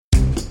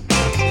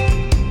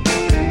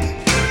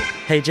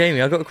Hey,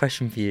 Jamie, I've got a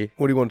question for you.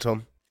 What do you want,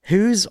 Tom?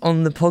 Who's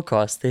on the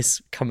podcast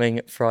this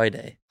coming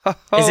Friday?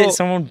 Is it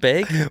someone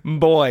big?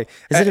 Boy.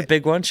 Is it a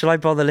big one? Shall I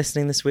bother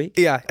listening this week?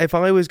 Yeah, if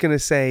I was going to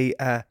say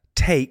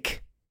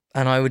take...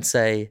 And I would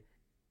say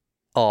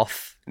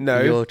off No.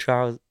 your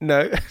trousers.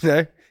 No.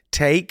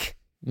 Take...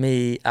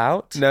 Me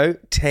out? No,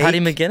 take... Paddy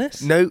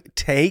McGuinness? No,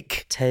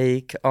 take...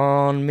 Take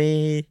on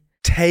me.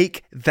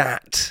 Take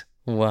that.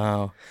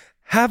 Wow.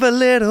 Have a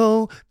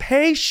little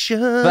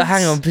patience. But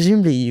hang on,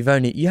 presumably you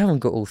haven't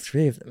got all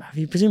three of them, have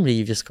you? Presumably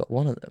you've just got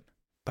one of them.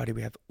 Buddy,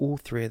 we have all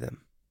three of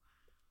them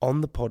on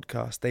the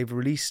podcast. They've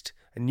released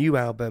a new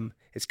album.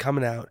 It's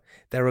coming out.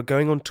 They're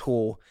going on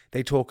tour.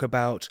 They talk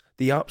about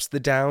the ups, the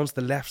downs,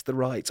 the lefts, the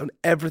rights, on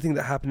everything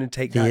that happened in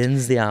Take That. The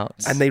ins, the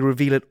outs. And they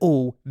reveal it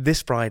all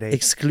this Friday.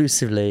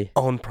 Exclusively.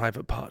 On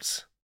Private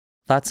Parts.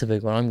 That's a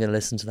big one. I'm going to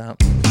listen to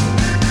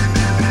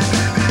that.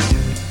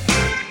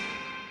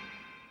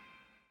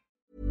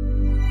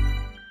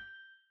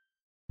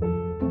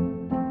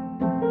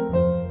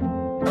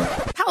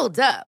 Hold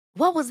up.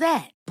 What was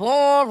that?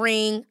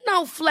 Boring.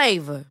 No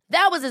flavor.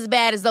 That was as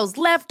bad as those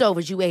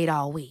leftovers you ate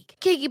all week.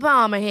 Keke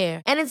Palmer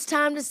here. And it's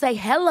time to say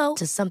hello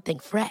to something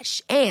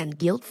fresh and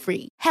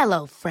guilt-free.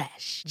 Hello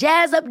Fresh.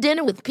 Jazz up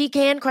dinner with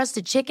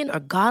pecan-crusted chicken or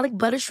garlic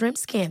butter shrimp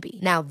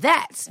scampi. Now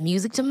that's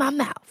music to my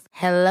mouth.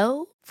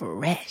 Hello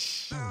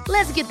Fresh.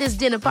 Let's get this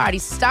dinner party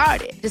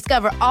started.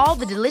 Discover all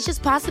the delicious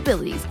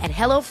possibilities at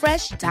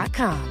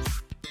hellofresh.com.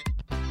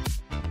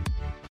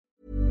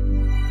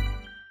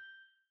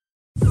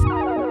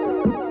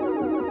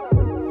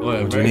 Oh,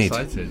 I'm What do you very need?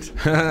 excited.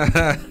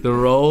 The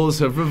roles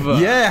have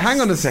reversed. Yeah, hang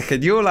on a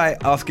second. You're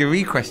like asking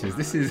me questions.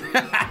 This is...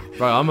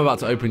 Right, I'm about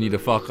to open you the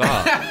fuck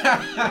up.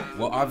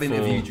 Well, I've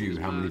interviewed you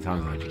how many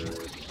times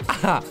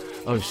actually?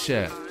 Oh,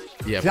 shit.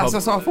 Yeah, That's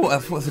what I thought. I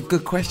thought it's a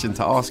good question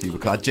to ask you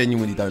because I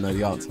genuinely don't know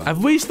the answer.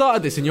 Have we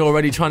started this and you're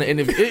already trying to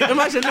interview?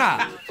 Imagine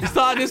that. We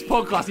started this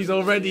podcast, he's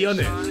already on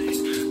it.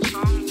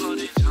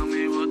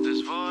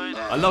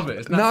 I love it.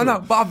 It's No,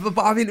 natural.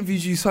 but I've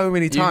interviewed you so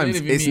many You've times.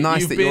 interviewed It's me.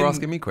 nice You've that you're been-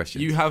 asking me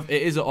questions.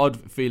 It is an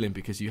odd feeling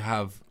because you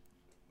have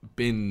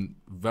been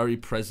very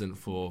present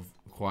for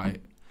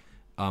quite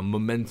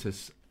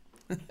momentous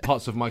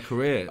parts of my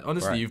career.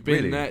 Honestly, Right, you've been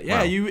really? there. Yeah,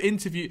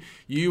 Wow.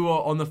 you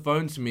were on the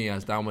phone to me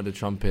as Down With The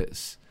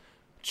Trumpets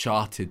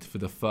charted for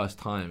the first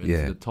time into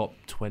Yeah. the top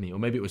 20, or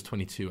maybe it was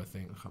 22, I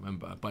think. I can't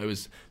remember. But it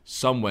was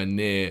somewhere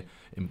near,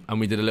 and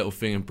we did a little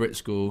thing in Brit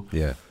School.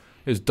 Yeah.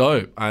 It was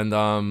dope. And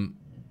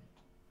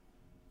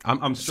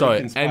I'm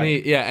sorry, stroking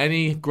Spike.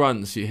 any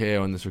grunts you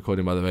hear on this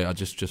recording, by the way, I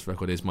just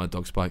recorded is my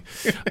dog Spike.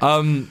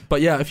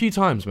 But yeah, a few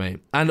times, mate.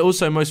 And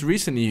also, most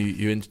recently,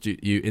 you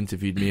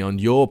interviewed me on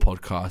your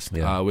podcast,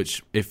 Yeah.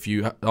 which if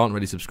you aren't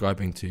really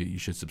subscribing to, you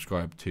should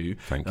subscribe to.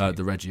 Thank you.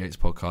 The Reggie Yates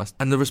podcast.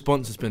 And the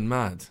response has been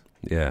mad.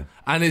 Yeah.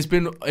 And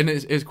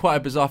it's quite a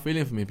bizarre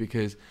feeling for me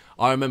because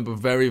I remember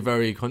very,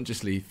 very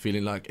consciously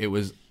feeling like it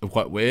was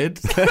quite weird.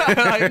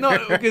 Like, no,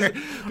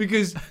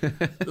 because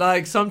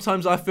like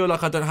sometimes I feel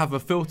like I don't have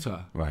a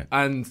filter. Right.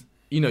 And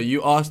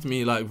you asked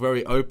me like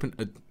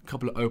a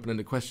couple of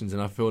open-ended questions,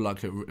 and I feel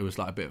like it was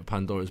like a bit of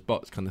Pandora's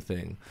box kind of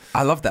thing.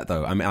 I love that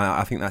though. I mean,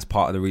 I think that's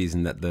part of the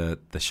reason that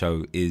the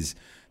show is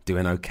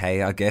doing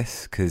okay, I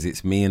guess, because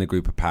it's me and a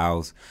group of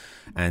pals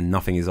and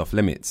nothing is off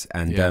limits.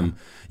 And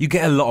you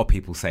get a lot of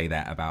people say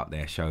that about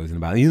their shows and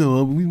about,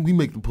 we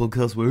make the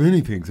podcast where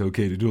anything's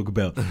okay to talk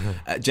about.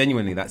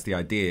 Genuinely, that's the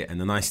idea. And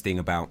the nice thing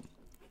about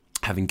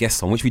having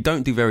guests on, which we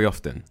don't do very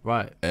often.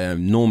 Right.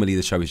 Normally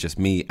the show is just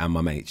me and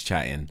my mates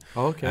chatting.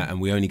 Oh, okay. And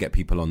we only get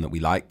people on that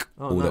we like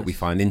or that nice. we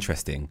find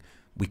interesting.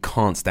 We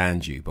can't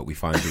stand you, but we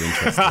find you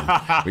interesting,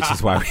 which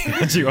is why we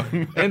had you on.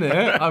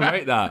 Innit?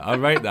 I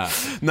rate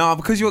that. No,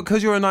 because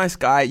you're a nice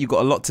guy. You've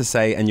got a lot to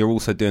say, and you're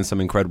also doing some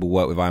incredible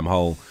work with I'm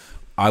Whole.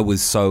 I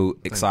was so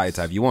excited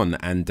to have you on,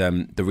 and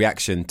the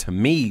reaction to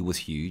me was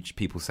huge.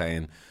 People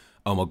saying,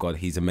 "Oh my God,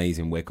 he's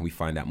amazing. Where can we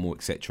find out more,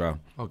 etc."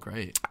 Oh,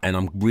 great. And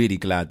I'm really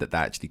glad that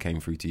actually came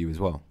through to you as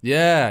well.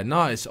 Yeah,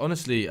 nice.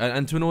 Honestly,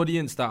 and to an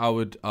audience that I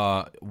would,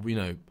 that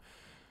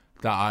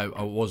I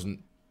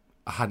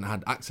hadn't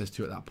had access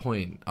to at that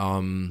point.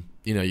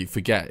 You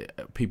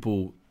forget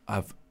people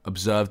have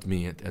observed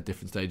me at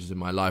different stages in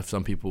my life.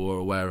 Some people are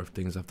aware of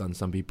things I've done.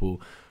 Some people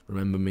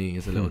remember me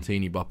as a little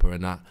teeny bopper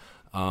and that.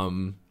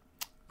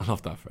 I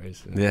love that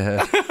phrase.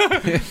 Yeah,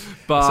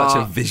 but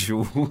such a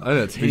visual. I don't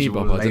know, teeny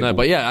visual bopper. I don't know, label.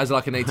 but yeah, as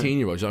like an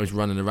 18-year-old, I was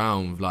running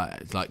around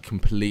like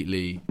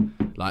completely.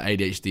 Like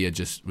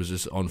ADHD was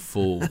just on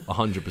full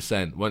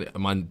 100%. When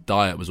my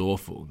diet was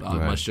awful. My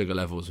Right. sugar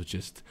levels were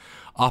just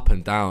up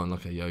and down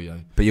like a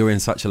yo-yo. But you're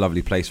in such a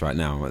lovely place right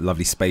now, a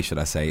lovely space, should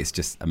I say? It's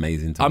just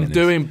amazing to I'm witness.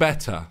 doing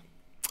better.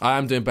 I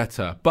am doing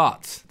better.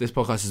 But this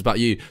podcast is about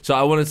you. So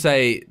I want to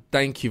say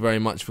thank you very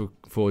much for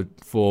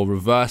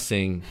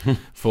reversing,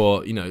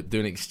 for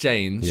doing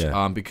exchange.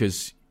 Yeah.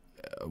 Because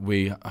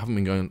we haven't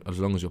been going as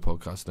long as your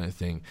podcast, I don't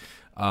think.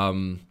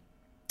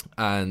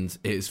 And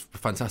it's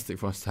fantastic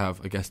for us to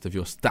have a guest of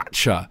your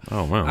stature.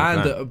 Oh wow!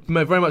 And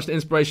very much the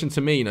inspiration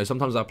to me.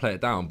 Sometimes I play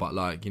it down, but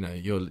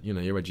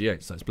you're Reggie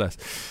Yates, so it's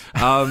blessed.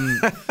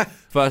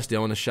 Firstly, I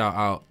want to shout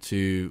out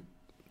to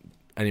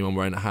anyone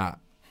wearing a hat.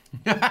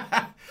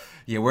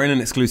 Yeah, we're in an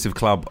exclusive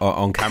club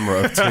on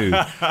camera of 2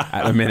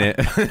 at the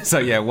minute. So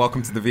yeah,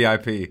 welcome to the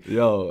VIP.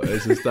 Yo,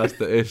 that's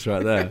the ish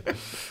right there.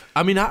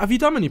 I mean, have you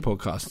done many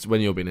podcasts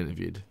when you're being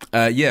interviewed?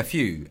 Yeah, a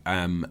few.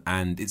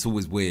 And it's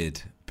always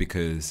weird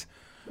because,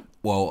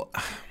 well,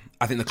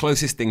 I think the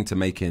closest thing to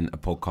making a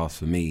podcast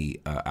for me,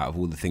 out of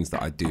all the things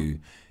that I do,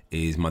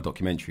 is my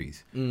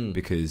documentaries.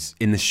 Because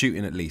in the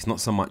shooting, at least, not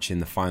so much in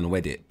the final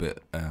edit, but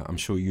I'm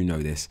sure you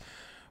know this,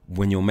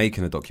 when you're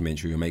making a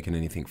documentary, you're making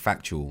anything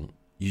factual,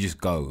 you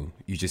just go.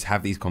 You just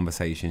have these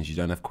conversations. You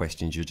don't have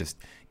questions. You're just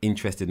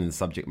interested in the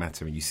subject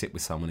matter, and you sit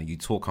with someone and you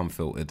talk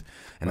unfiltered,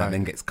 and that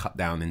then gets cut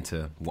down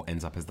into what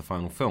ends up as the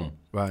final film.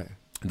 Right.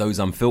 Those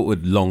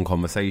unfiltered, long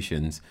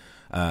conversations,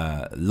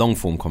 long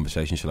form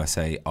conversations, shall I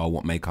say, are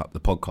what make up the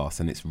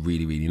podcast, and it's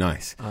really, really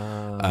nice.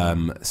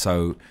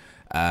 So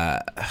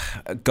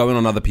going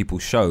on other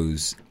people's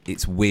shows,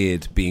 it's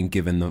weird being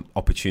given the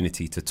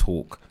opportunity to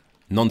talk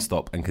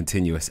non-stop and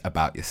continuous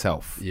about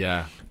yourself.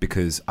 Yeah.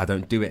 Because I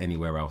don't do it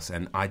anywhere else,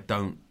 and I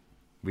don't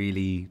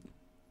really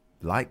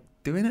like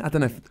doing it. I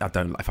don't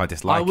know if I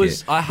dislike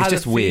it. I had it's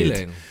just a weird.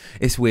 feeling.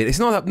 It's weird. It's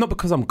not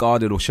because I'm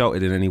guarded or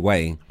sheltered in any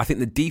way. I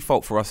think the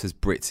default for us as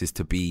Brits is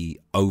to be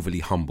overly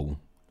humble,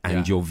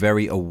 and you're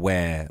very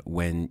aware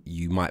when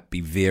you might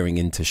be veering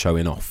into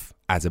showing off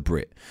as a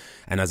Brit.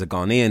 And as a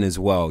Ghanaian as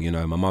well,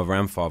 my mother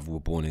and father were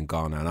born in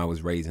Ghana, and I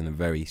was raised in a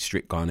very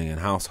strict Ghanaian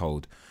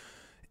household.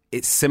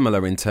 It's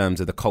similar in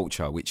terms of the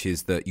culture, which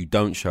is that you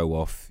don't show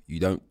off, you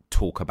don't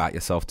talk about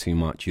yourself too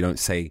much, you don't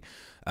say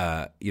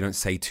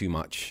too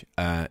much,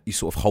 you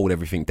sort of hold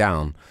everything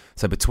down.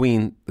 So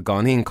between the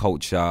Ghanaian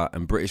culture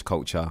and British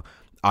culture,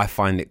 I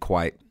find it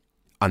quite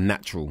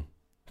unnatural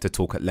to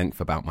talk at length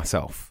about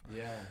myself.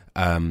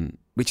 Yeah.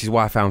 Which is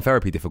why I found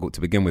therapy difficult to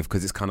begin with,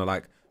 because it's kind of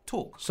like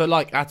talk. So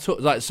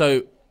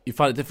so you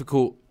find it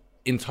difficult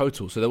in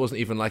total, so there wasn't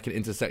even like an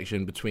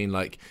intersection between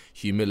like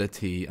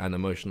humility and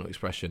emotional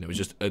expression. It was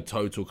just a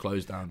total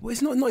close down. Well,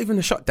 it's not even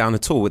a shutdown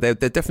at all. There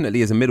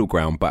definitely is a middle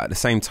ground, but at the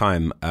same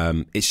time,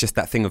 it's just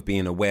that thing of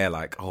being aware,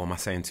 like, oh, am I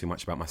saying too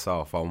much about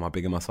myself? Oh, am I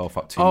bigging myself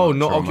up too much? Oh,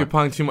 not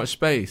occupying too much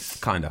space.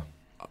 Kinda.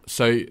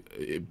 So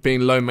being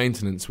low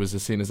maintenance was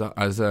seen as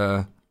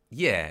a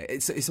yeah.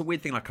 It's a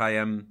weird thing. Like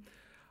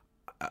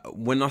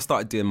when I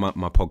started doing my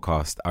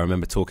podcast, I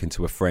remember talking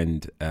to a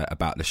friend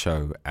about the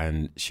show,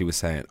 and she was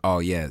saying, oh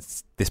yeah,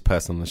 this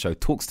person on the show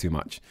talks too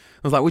much.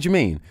 I was like, what do you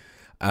mean?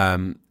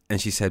 And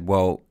she said,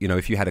 well,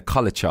 if you had a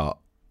colour chart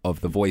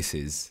of the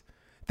voices,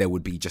 there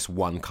would be just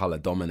one colour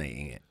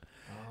dominating it.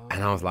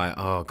 And I was like,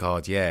 oh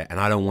God, yeah. And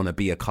I don't want to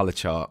be a colour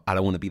chart. I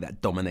don't want to be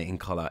that dominating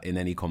colour in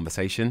any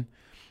conversation.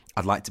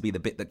 I'd like to be the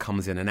bit that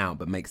comes in and out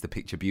but makes the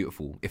picture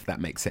beautiful, if that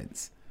makes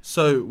sense.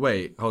 So,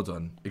 wait, hold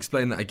on.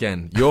 Explain that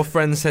again. Your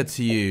friend said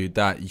to you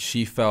that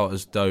she felt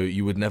as though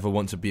you would never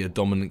want to be a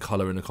dominant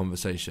colour in a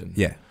conversation.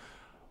 Yeah.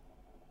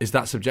 Is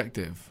that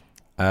subjective?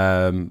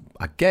 I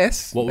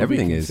guess. What would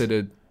everything be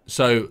considered?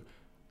 So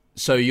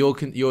you're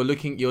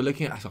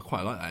looking at. I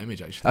quite like that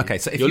image actually. Okay,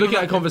 so if you're looking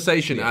at a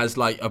conversation as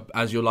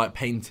as you're like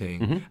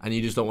painting, and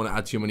you just don't want to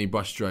add too many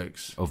brush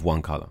strokes of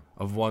one colour.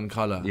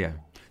 Yeah.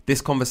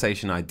 This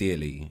conversation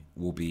ideally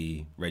will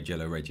be red,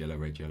 yellow, red, yellow,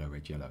 red, yellow,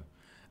 red, yellow.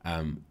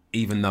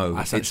 Even though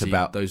that's it's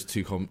about those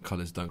two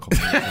colours don't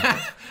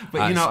complement.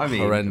 But you know what I mean.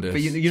 Horrendous.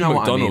 But you know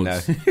what I mean,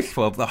 though.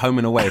 Well, the home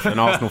and away for an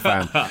Arsenal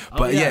fan.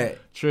 But yeah,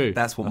 true.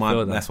 That's why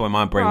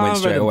my brain went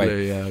straight away.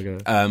 Blue, yeah,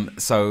 okay.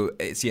 So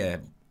it's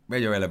red,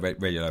 yellow,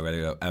 red, yellow, red,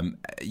 yellow.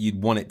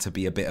 You'd want it to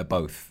be a bit of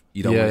both.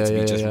 You don't want it to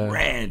be just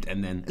red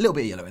and then a little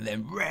bit of yellow and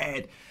then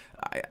red.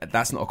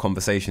 That's not a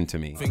conversation to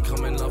me. Think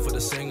I'm in love with a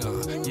singer,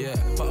 yeah,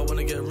 but I want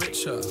to get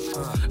richer.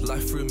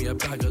 Life threw me a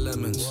bag of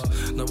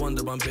lemons. No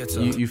wonder I'm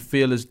bitter. You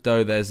feel as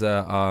though there's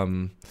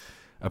a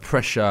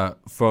pressure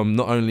from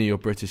not only your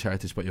British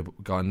heritage but your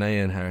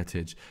Ghanaian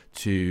heritage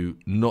to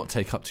not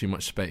take up too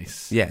much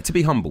space. Yeah, to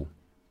be humble,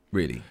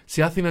 really.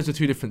 See, I think those are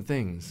two different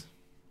things.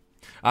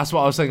 That's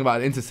what I was saying about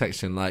an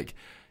intersection. Like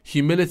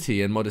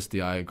humility and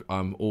modesty,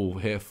 I'm all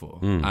here for,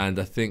 and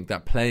I think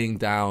that playing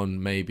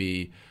down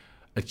maybe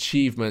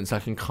achievements I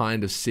can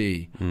kind of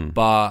see,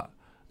 but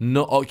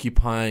not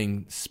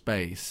occupying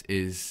space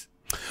is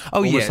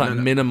almost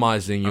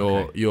minimizing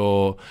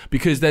your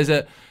because there's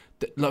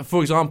like,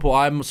 for example,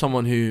 I'm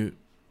someone who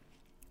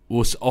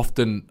will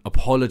often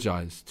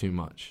apologize too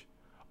much,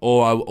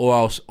 or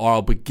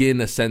I'll begin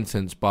a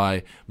sentence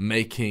by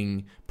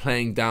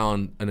playing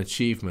down an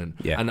achievement,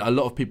 and a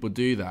lot of people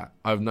do that.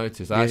 I've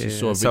noticed. I actually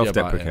saw a video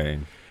about it.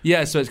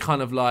 Yeah, so it's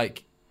kind of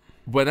like,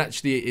 when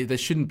actually there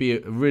shouldn't be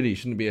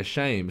a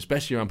shame,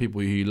 especially around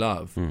people who you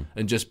love,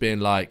 and just being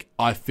like,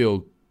 I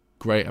feel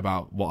great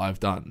about what I've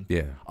done.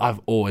 Yeah, I've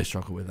always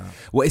struggled with that.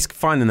 Well, it's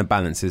finding the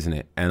balance, isn't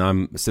it? And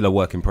I'm still a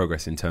work in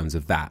progress in terms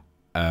of that,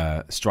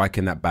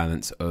 striking that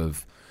balance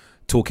of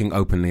talking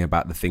openly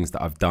about the things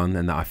that I've done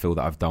and that I feel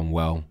that I've done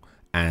well,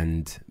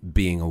 and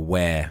being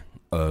aware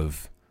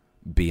of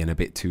being a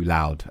bit too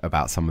loud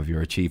about some of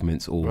your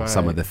achievements or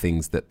some of the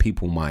things that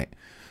people might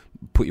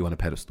put you on a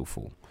pedestal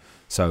for.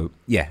 So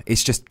yeah,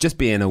 it's just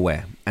being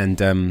aware.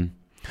 And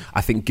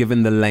I think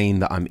given the lane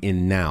that I'm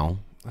in now,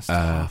 that's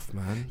tough,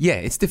 man. Yeah,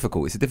 it's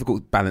difficult. It's a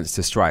difficult balance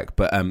to strike.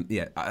 But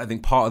yeah, I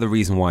think part of the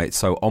reason why it's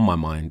so on my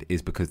mind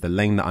is because the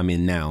lane that I'm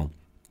in now,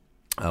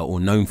 or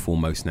known for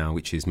most now,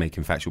 which is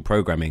making factual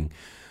programming,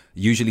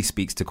 usually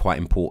speaks to quite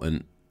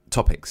important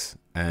topics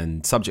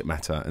and subject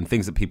matter and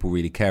things that people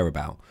really care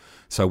about.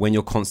 So when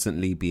you're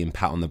constantly being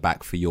pat on the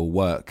back for your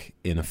work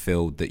in a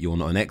field that you're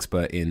not an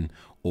expert in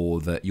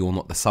or that you're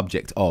not the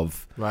subject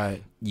of,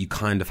 right, you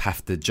kind of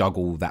have to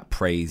juggle that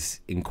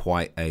praise in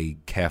quite a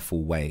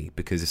careful way.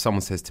 Because if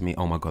someone says to me,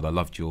 oh my God, I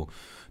loved your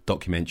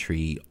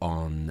documentary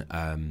on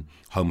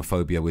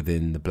homophobia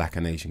within the Black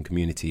and Asian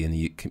community and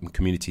the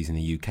communities in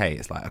the UK,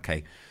 it's like,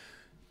 okay,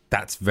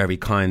 that's very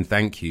kind,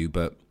 thank you,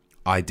 but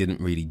I didn't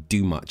really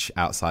do much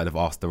outside of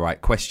ask the right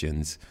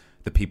questions.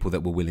 The people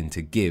that were willing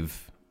to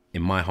give,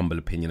 in my humble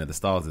opinion, are the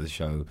stars of the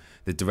show.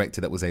 The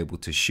director that was able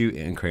to shoot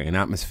it and create an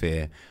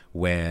atmosphere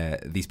where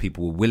these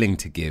people were willing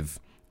to give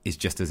is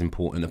just as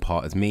important a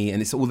part as me.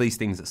 And it's all these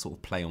things that sort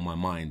of play on my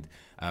mind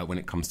when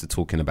it comes to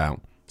talking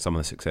about some of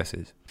the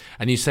successes.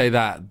 And you say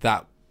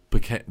that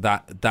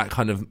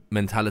kind of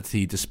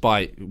mentality,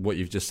 despite what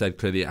you've just said,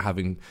 clearly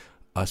having,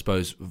 I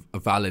suppose, a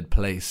valid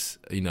place,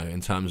 you know,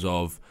 in terms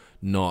of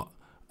not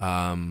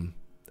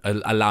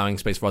allowing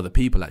space for other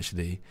people.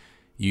 Actually,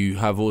 you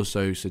have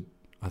also said,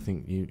 I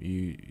think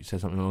you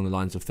said something along the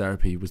lines of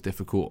therapy was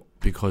difficult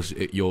because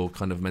your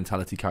kind of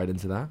mentality carried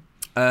into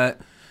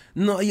that.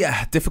 No,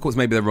 yeah, difficult is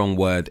maybe the wrong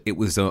word. It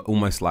was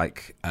almost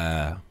like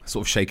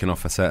sort of shaking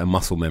off a certain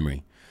muscle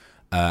memory.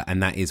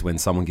 And that is when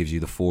someone gives you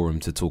the forum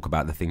to talk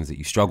about the things that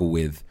you struggle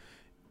with,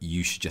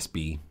 you should just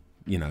be,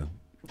 you know,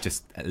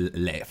 just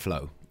let it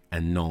flow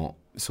and not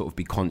sort of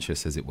be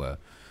conscious, as it were.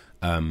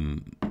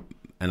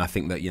 And I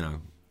think that, you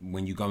know,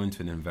 when you go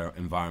into an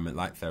environment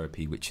like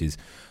therapy, which is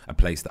a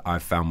place that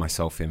I've found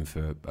myself in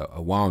for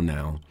a while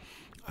now,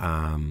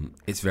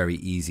 it's very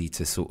easy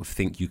to sort of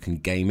think you can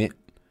game it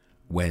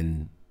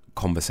when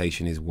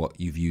conversation is what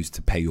you've used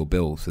to pay your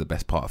bills for the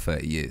best part of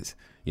 30 years,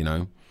 you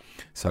know?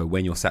 So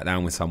when you're sat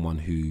down with someone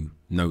who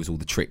knows all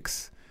the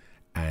tricks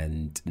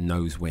and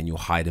knows when you're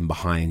hiding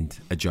behind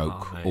a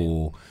joke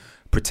or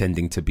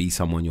pretending to be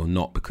someone you're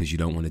not because you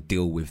don't want to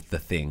deal with the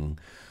thing,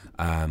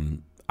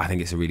 I think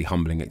it's a really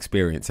humbling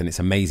experience, and it's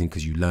amazing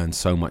because you learn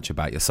so much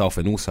about yourself,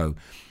 and also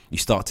you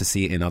start to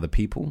see it in other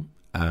people,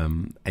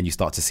 and you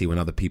start to see when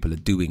other people are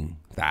doing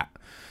that.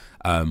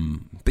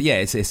 But yeah,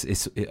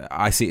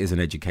 I see it as an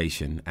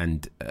education,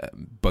 and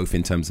both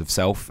in terms of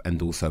self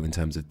and also in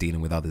terms of dealing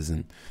with others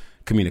and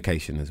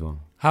communication as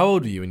well. How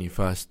old were you when you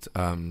first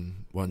were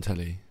on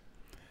telly?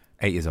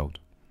 8 years old.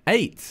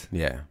 8?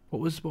 Yeah.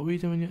 What were you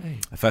doing when you were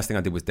 8? The first thing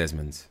I did was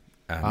Desmond's.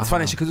 It's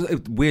funny actually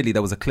because weirdly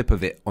there was a clip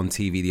of it on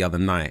TV the other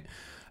night.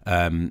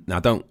 Now I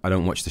don't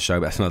watch the show,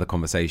 but that's another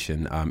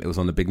conversation. It was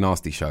on the Big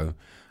Nasty show,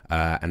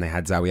 and they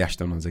had Zawe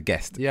Ashton as a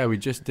guest. Yeah, we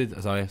just did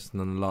Zawe Ashton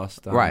on the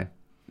last. Right,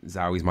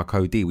 Zawe's my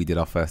co-D. We did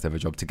our first ever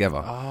job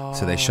together.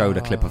 So they showed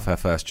a clip of her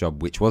first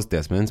job, which was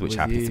Desmond's, which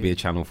happens to be a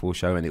Channel 4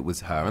 show, and it was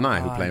her and I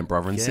who playing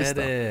brother and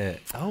sister.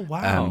 It. Oh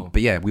wow!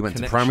 But yeah, we went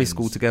to primary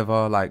school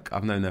together. Like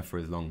I've known her for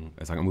as long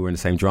as we were in the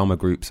same drama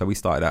group, so we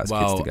started out as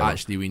kids together. Well,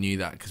 actually, we knew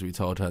that because we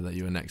told her that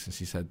you were next, and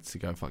she said to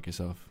go fuck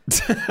yourself.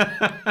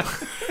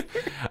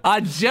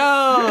 I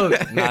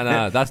joke.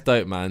 No, that's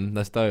dope, man.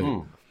 That's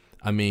dope.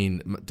 I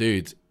mean,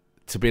 dude,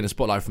 to be in a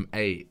spotlight from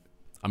 8.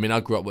 I mean, I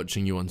grew up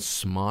watching you on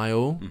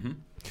Smile. Mm-hmm.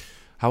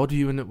 How old were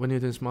you when you were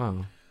doing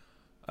Smile?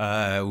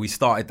 We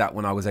started that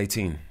when I was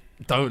 18.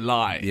 Don't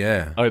lie.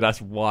 Yeah. Oh,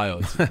 that's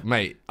wild.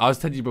 Mate, I was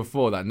telling you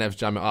before that Nev's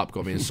Jam It Up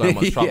got me in so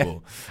much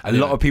trouble. A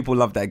lot of people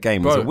love that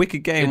game. Bro, it was a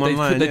wicked game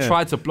online. They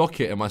tried to block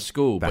it in my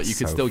school, but you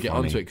could still get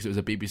onto it because it was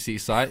a BBC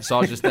site. So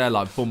I was just there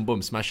like boom,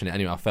 boom, smashing it.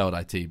 Anyway, I failed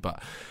IT,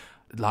 but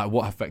like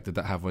what effect did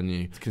that have on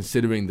you?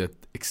 Considering the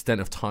extent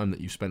of time that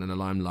you've spent in the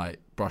limelight,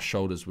 brush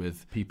shoulders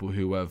with people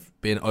who have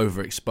been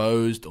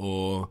overexposed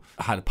or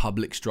had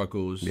public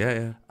struggles.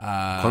 Yeah.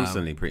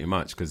 Constantly, pretty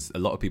much, because a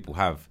lot of people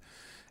have.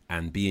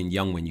 And being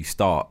young when you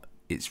start,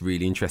 it's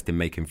really interesting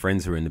making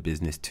friends who are in the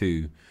business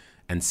too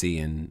and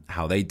seeing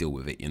how they deal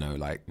with it, you know.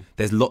 Like,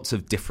 there's lots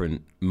of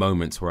different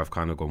moments where I've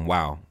kind of gone,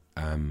 wow,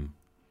 I'm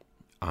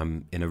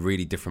in a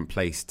really different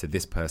place to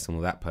this person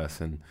or that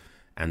person.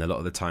 And a lot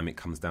of the time it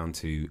comes down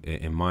to,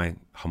 in my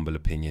humble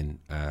opinion,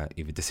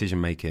 either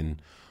decision making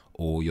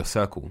or your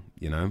circle,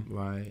 you know?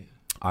 Right.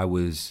 I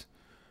always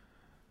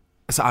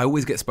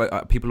get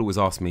people always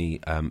ask me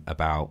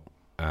about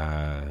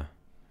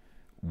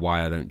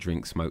why I don't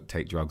drink, smoke,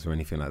 take drugs or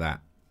anything like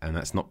that. And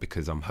that's not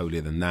because I'm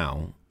holier than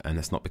thou, and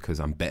it's not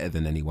because I'm better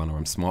than anyone or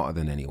I'm smarter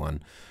than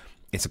anyone.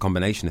 It's a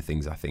combination of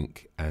things, I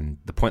think. And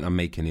the point I'm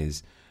making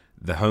is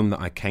the home that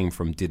I came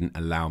from didn't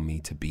allow me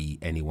to be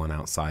anyone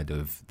outside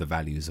of the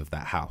values of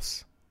that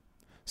house.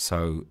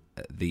 So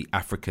the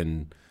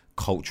African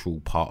cultural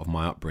part of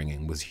my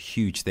upbringing was a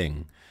huge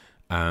thing.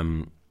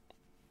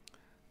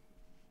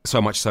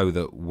 So much so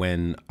that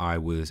when I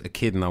was a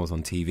kid and I was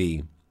on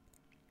TV,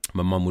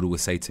 my mum would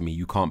always say to me,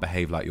 you can't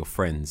behave like your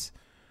friends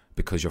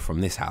because you're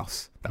from this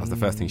house. That was the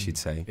first thing she'd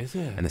say. Is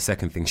it? And the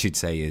second thing she'd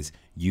say is,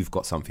 you've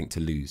got something to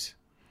lose.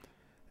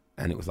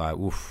 And it was like,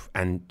 oof.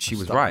 And she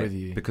was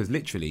right. Because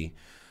literally,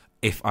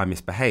 if I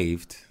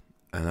misbehaved,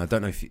 and I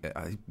don't know if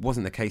it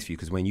wasn't the case for you,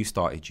 because when you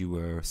started, you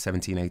were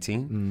 17,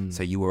 18.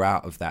 So you were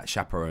out of that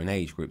chaperone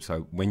age group.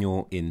 So when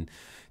you're in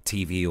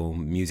TV or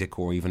music,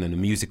 or even in a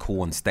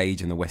musical on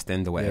stage in the West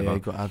End or whatever,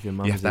 you have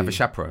to have a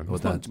chaperone.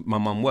 My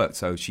mum worked,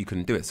 so she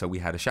couldn't do it. So we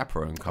had a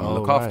chaperone come and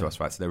look after us,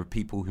 right? So there are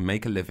people who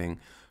make a living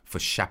for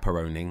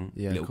chaperoning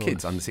little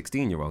kids under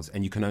 16-year-olds,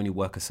 and you can only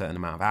work a certain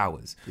amount of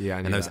hours.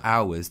 And those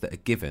hours that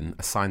are given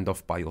are signed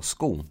off by your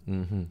school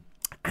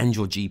and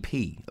your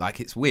GP. Like,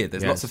 it's weird.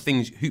 There's lots of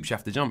hoops you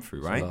have to jump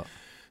through, right?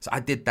 So I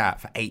did that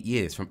for 8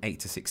 years, from 8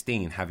 to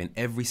 16, having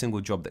every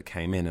single job that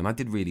came in, and I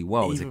did really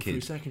well as a kid.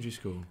 Even through secondary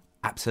school?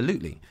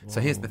 Absolutely. Whoa. So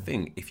here's the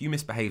thing. If you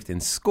misbehaved in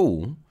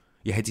school,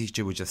 your head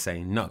teacher would just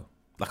say no.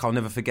 Like, I'll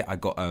never forget, I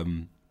got a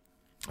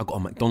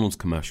McDonald's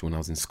commercial when I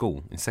was in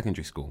school, in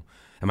secondary school,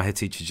 and my head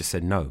teacher just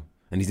said no.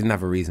 And he didn't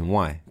have a reason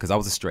why, because I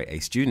was a straight A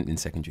student in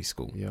secondary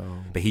school.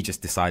 But he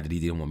just decided he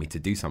didn't want me to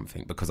do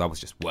something because I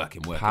was just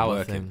working.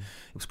 It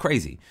was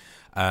crazy.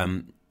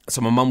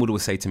 So my mum would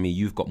always say to me,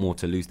 you've got more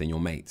to lose than your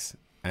mates.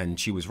 And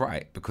she was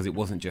right, because it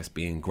wasn't just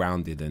being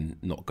grounded and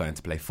not going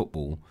to play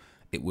football.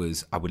 It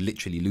was, I would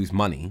literally lose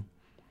money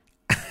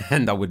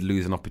and I would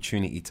lose an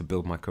opportunity to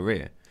build my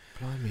career.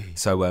 Blimey.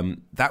 So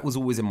that was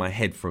always in my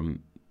head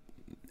from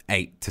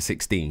 8 to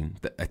 16,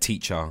 that a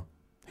teacher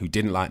who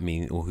didn't like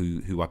me or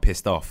who I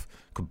pissed off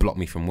could block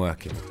me from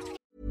working.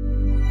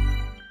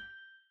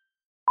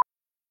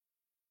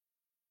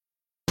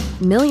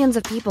 Millions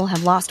of people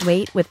have lost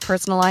weight with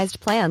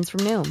personalized plans from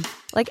Noom.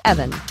 Like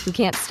Evan, who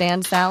can't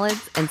stand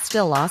salads and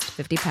still lost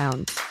 50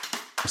 pounds.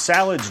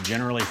 Salads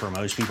generally for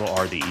most people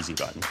are the easy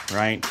button,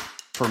 right?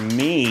 For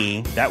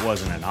me, that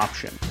wasn't an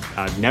option.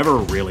 I never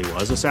really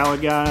was a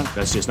salad guy.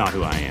 That's just not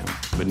who I am.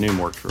 But Noom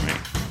worked for me.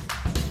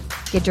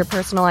 Get your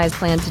personalized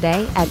plan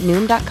today at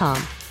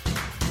Noom.com.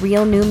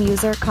 Real Noom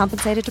user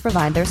compensated to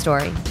provide their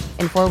story.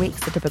 In 4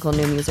 weeks, the typical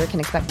Noom user can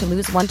expect to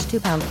lose 1 to 2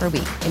 pounds per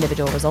week.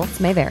 Individual results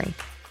may vary.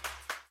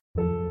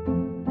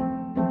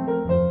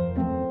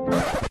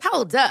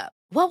 Hold up.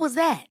 What was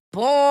that?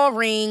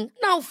 Boring.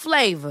 No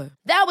flavor.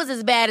 That was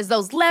as bad as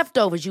those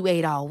leftovers you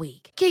ate all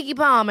week. Keke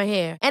Palmer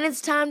here, and it's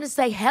time to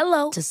say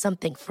hello to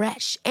something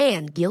fresh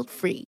and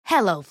guilt-free.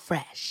 Hello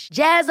Fresh.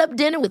 Jazz up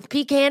dinner with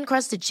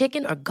pecan-crusted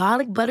chicken or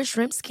garlic butter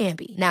shrimp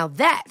scampi. Now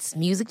that's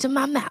music to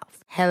my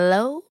mouth.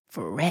 Hello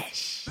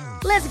Fresh.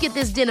 Let's get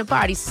this dinner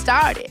party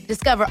started.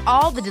 Discover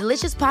all the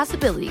delicious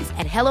possibilities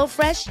at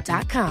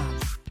HelloFresh.com.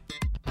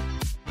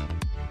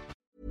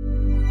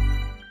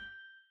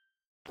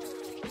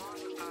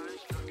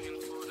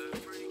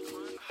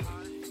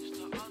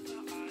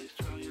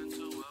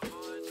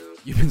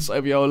 You've been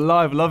sober your whole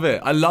life. Love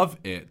it. I love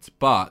it.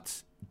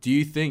 But do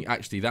you think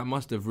actually that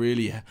must have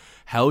really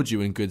held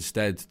you in good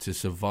stead to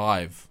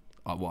survive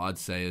what I'd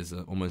say is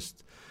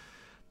almost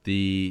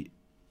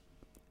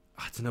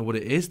I don't know what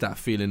it is, that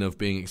feeling of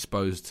being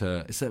exposed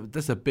to,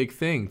 that's a big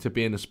thing, to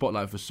be in the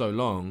spotlight for so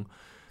long.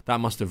 That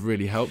must have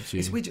really helped you.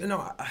 It's weird,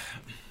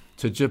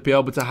 to just be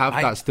able to have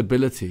that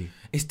stability.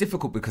 It's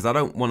difficult because I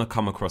don't want to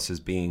come across as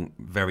being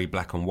very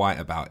black and white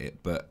about it,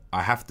 but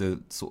I have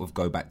to sort of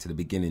go back to the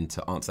beginning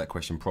to answer that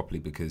question properly,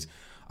 because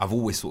I've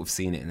always sort of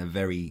seen it in a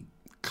very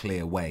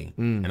clear way.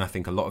 And I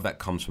think a lot of that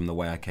comes from the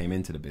way I came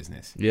into the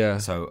business. Yeah.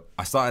 So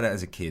I started out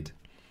as a kid,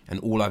 and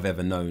all I've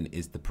ever known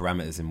is the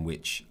parameters in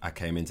which I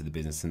came into the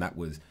business, and that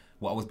was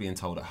what I was being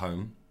told at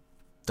home: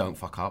 don't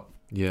fuck up.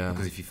 Yeah.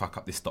 Because if you fuck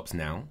up, this stops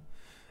now.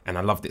 And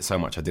I loved it so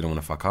much I didn't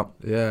want to fuck up.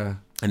 Yeah.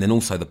 And then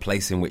also the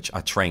place in which I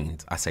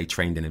trained. I say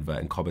trained in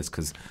inverted commas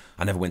because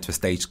I never went to a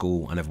stage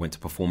school. I never went to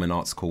performing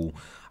arts school.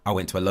 I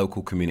went to a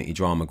local community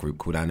drama group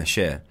called Anna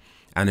Share.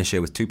 Anna Share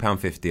was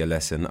 £2.50 a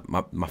lesson.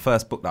 My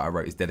first book that I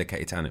wrote is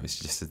dedicated to Anna. It was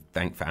just a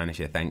thank for Anna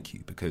Share, thank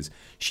you, because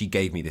she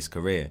gave me this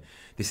career.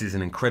 This is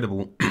an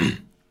incredible,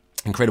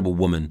 incredible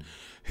woman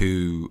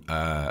who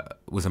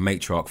was a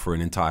matriarch for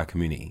an entire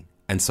community.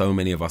 And so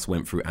many of us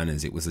went through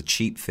Anna's. It was a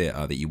cheap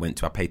theatre that you went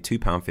to. I paid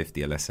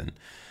 £2.50 a lesson.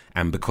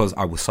 And because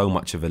I was so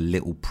much of a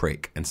little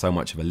prick and so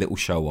much of a little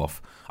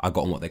show-off, I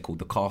got on what they called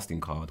the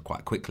casting card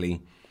quite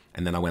quickly.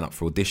 And then I went up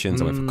for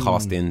auditions, I went for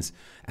castings,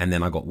 and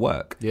then I got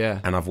work. Yeah.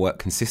 And I've worked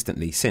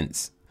consistently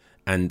since.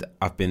 And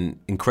I've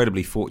been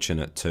incredibly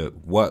fortunate to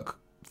work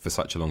for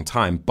such a long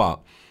time,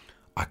 but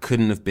I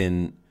couldn't have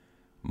been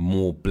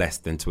more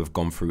blessed than to have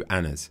gone through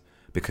Anna's,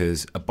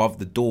 because above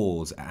the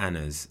doors at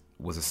Anna's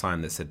was a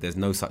sign that said there's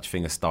no such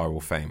thing as star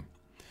or fame.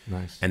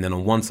 Nice. And then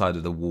on one side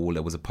of the wall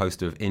there was a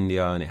poster of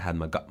India, and it had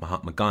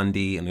Mahatma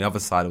Gandhi, and the other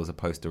side was a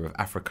poster of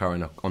Africa,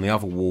 and on the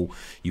other wall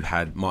you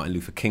had Martin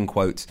Luther King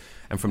quotes.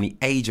 And from the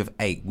age of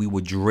 8 we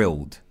were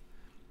drilled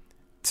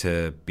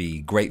to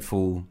be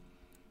grateful,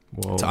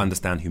 Whoa. to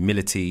understand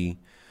humility,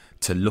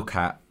 to look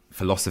at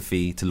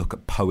philosophy, to look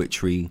at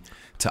poetry,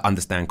 to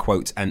understand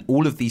quotes, and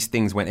all of these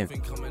things went in.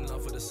 Think I'm in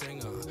love with a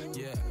singer,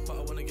 yeah.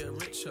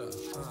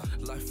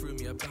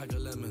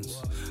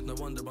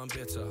 I'm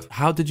bitter.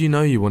 How did you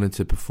know you wanted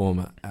to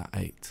perform at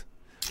 8?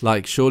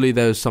 Like, surely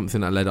there was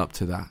something that led up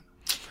to that.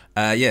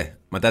 Yeah,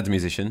 my dad's a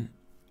musician,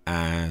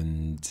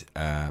 and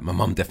my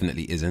mum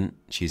definitely isn't.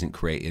 She isn't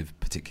creative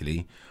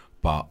particularly,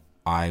 but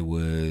I'd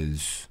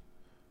watch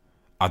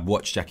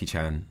Jackie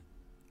Chan,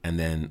 and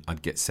then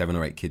I'd get 7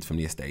 or 8 kids from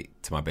the estate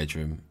to my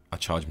bedroom. I'd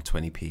charge them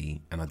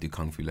 20p, and I'd do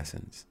kung fu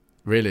lessons.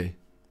 Really?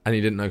 And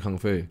you didn't know kung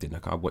fu? Didn't know.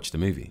 I'd watch the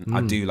movie.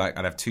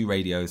 I'd have 2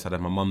 radios. I'd have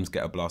my mum's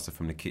ghetto blaster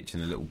from the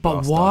kitchen, a little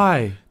blaster. But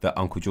why? That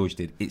Uncle George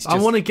did. It's just, I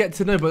want to get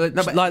to know, but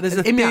there's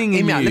a thing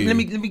in you.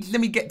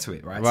 Let me get to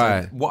it, right?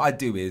 So what I'd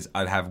do is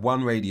I'd have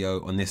one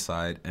radio on this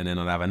side, and then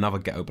I'd have another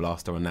ghetto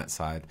blaster on that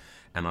side,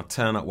 and I'd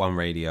turn up one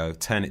radio,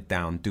 turn it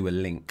down, do a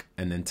link,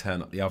 and then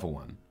turn up the other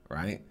one,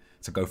 right?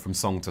 To go from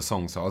song to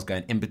song. So I was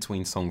going in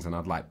between songs, and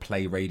I'd like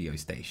play radio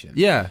station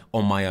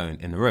on my own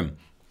in the room.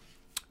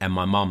 And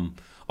my mum,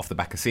 off the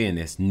back of seeing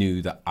this,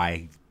 knew that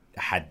I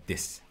had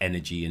this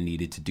energy and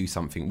needed to do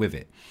something with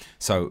it.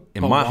 So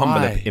in my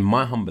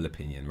humble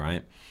opinion,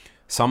 right,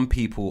 some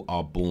people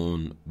are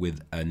born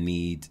with a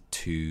need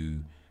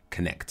to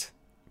connect,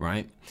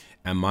 right?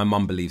 And my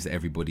mum believes that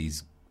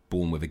everybody's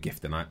born with a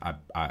gift, and I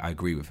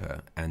agree with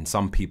her. And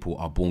some people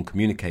are born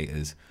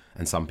communicators,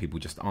 and some people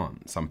just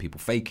aren't. Some people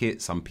fake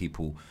it, some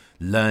people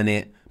learn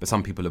it, but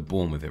some people are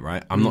born with it,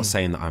 right? I'm not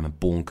saying that I'm a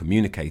born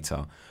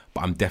communicator,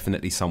 but I'm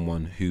definitely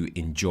someone who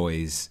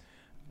enjoys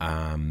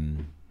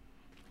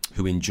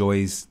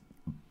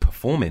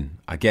performing,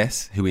 I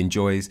guess, who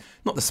enjoys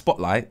not the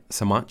spotlight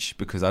so much,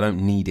 because I don't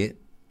need it.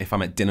 If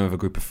I'm at dinner with a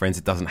group of friends,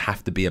 it doesn't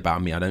have to be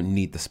about me. I don't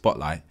need the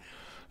spotlight,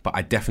 but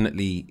I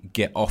definitely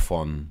get off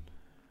on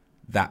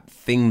that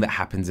thing that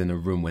happens in a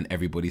room when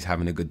everybody's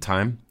having a good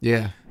time.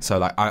 Yeah. So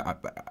like, are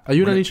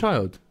you an only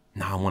child?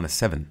 No, I'm one of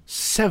 7.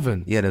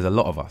 7? Yeah, there's a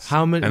lot of us.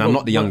 How many? And I'm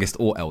not the youngest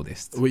or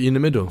eldest. Were you in the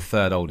middle?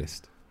 3rd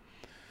oldest.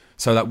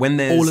 So that when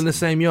there's all in the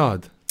same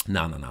yard.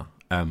 No.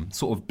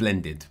 Sort of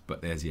blended,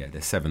 but there's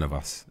 7 of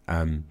us.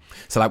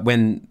 So like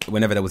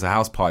whenever there was a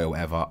house party or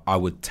whatever, I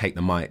would take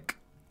the mic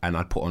and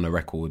I'd put on a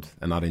record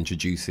and I'd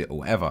introduce it or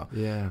whatever.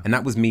 Yeah. And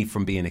that was me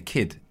from being a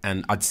kid.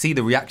 And I'd see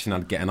the reaction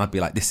I'd get, and I'd be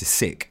like, this is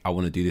sick. I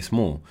want to do this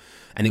more.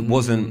 And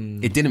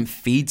it didn't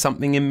feed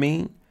something in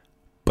me,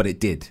 but it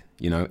did.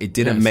 You know, it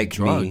didn't make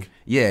me.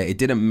 Yeah, it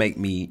didn't make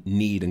me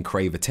need and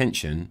crave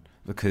attention,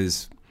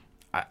 because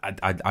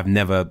I've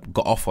never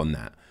got off on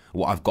that.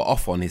 What I've got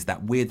off on is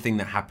that weird thing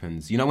that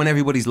happens, you know, when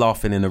everybody's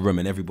laughing in a room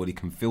and everybody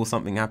can feel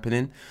something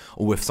happening,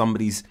 or if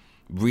somebody's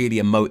really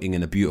emoting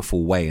in a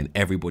beautiful way and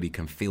everybody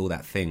can feel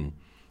that thing.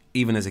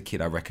 Even as a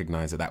kid, I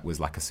recognized that was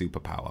like a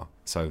superpower.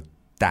 So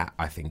that,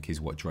 I think,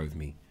 is what drove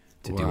me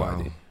to do what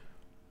I do.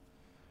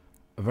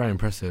 Very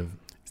impressive.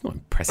 It's not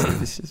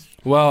impressive. It's just...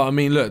 Well, I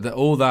mean, look,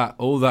 all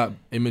that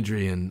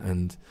imagery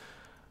and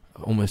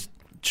almost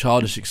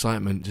childish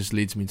excitement just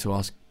leads me to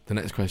ask the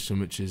next question,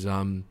 which is,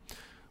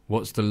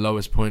 what's the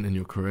lowest point in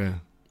your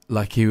career?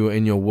 Like, you were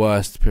in your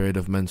worst period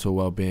of mental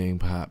well-being,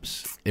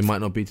 perhaps. It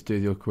might not be to do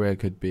with your career,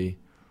 could be.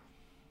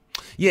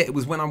 Yeah, it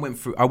was when I went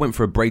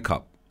for a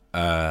breakup.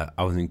 I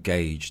was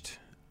engaged,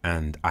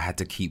 and I had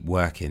to keep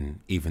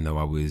working even though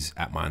I was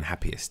at my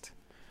unhappiest.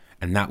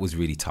 And that was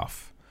really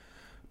tough,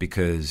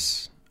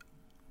 because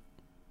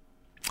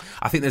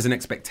I think there's an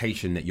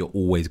expectation that you're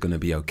always going to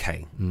be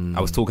okay.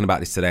 I was talking about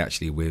this today,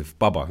 actually, with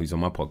Bubba, who's on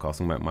my podcast,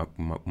 about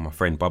my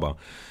friend Bubba.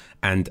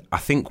 And I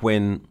think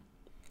when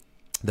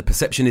the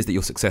perception is that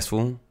you're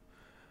successful,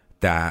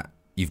 that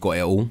you've got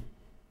it all,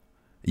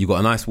 you've got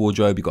a nice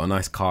wardrobe, you've got a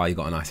nice car, you've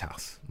got a nice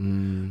house.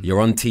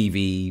 You're on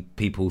TV,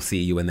 people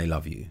see you and they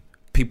love you.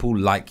 People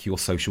like your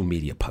social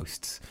media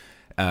posts.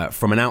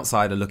 From an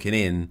outsider looking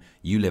in,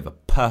 you live a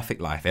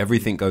perfect life.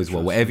 Everything goes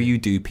well. Whatever you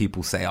do,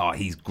 people say, oh,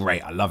 he's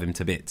great. I love him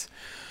to bits.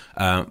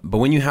 But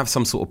when you have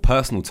some sort of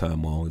personal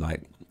turmoil,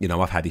 like, you know,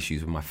 I've had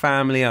issues with my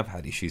family, I've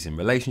had issues in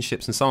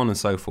relationships and so on and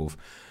so forth.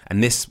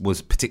 And this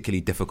was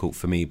particularly difficult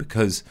for me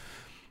because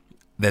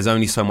there's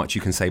only so much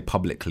you can say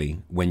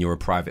publicly when you're a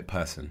private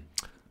person,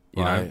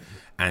 you know?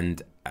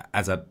 And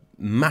as a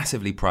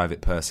massively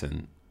private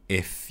person,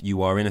 if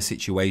you are in a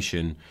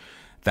situation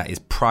that is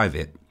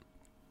private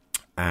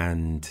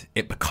and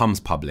it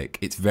becomes public,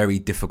 it's very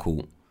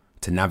difficult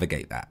to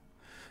navigate that,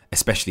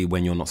 especially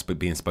when you're not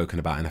being spoken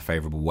about in a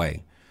favourable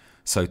way.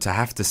 So to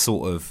have to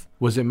sort of...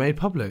 Was it made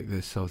public,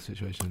 this whole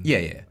situation?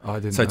 Yeah. Oh, I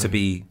didn't know. To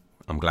be...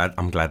 I'm glad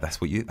that's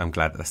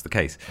the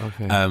case.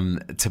 Okay.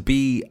 To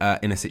be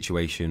in a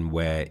situation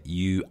where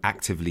you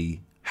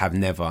actively have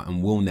never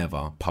and will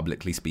never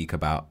publicly speak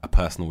about a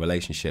personal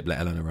relationship,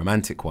 let alone a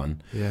romantic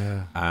one.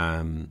 Yeah.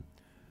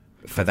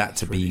 For that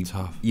to really be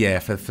tough. Yeah,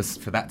 for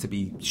that to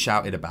be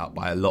shouted about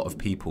by a lot of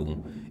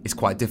people is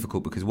quite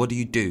difficult, because what do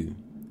you do?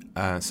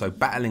 So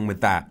battling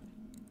with that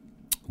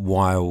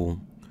while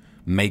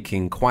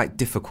making quite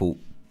difficult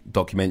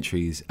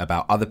documentaries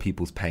about other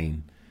people's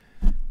pain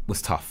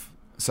was tough.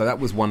 So that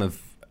was one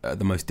of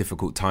the most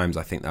difficult times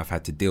I think that I've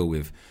had to deal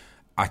with.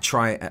 I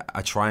call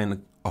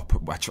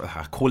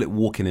it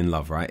walking in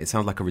love, right? It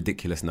sounds like a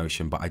ridiculous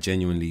notion, but I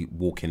genuinely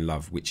walk in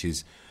love, which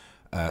is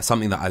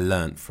something that I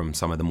learned from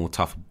some of the more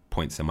tough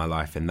points in my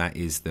life, and that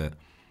is that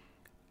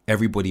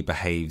everybody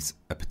behaves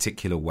a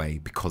particular way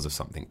because of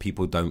something.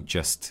 People don't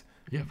just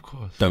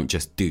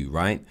do,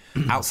 right?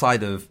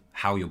 Outside of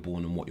how you're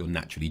born and what you're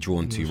naturally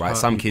drawn to, right?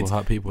 Some kids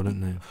hurt people,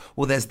 don't they?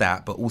 Well, there's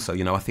that, but also,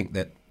 I think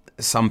that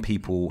some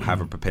people have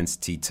a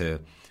propensity to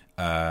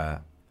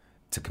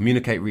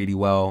communicate really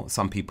well.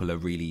 Some people are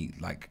really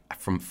like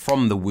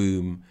from the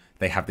womb,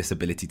 they have this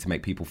ability to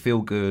make people feel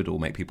good or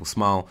make people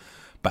smile.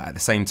 But at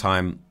the same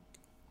time,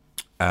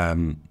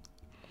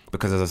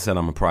 because as I said,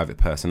 I'm a private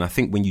person, I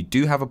think when you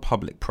do have a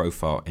public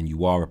profile and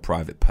you are a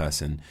private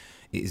person,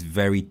 it is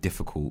very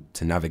difficult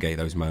to navigate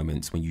those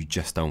moments when you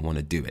just don't want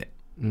to do it.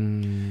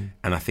 And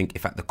I think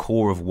if at the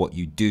core of what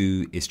you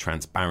do is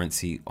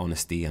transparency,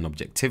 honesty and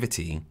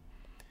objectivity,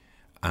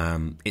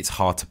 it's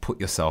hard to put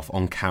yourself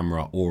on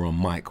camera or on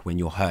mic when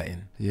you're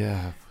hurting.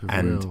 Yeah,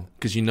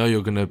 because you're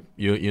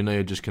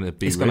just gonna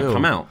be. It's real. Gonna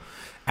come out,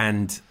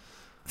 and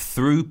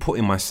through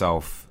putting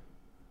myself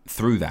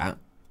through that,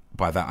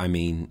 by that I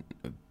mean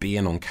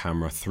being on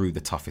camera through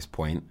the toughest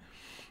point,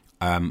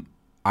 I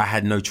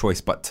had no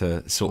choice but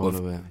to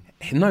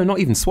not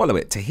even swallow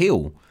it, to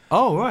heal.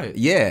 Oh, right.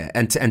 Yeah,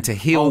 and to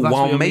heal that's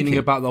while what you're making meaning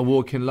about the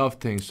walk in love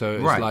thing. So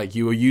it's like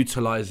you were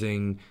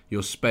utilising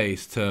your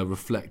space to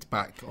reflect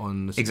back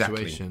on the situation.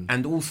 Exactly.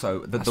 And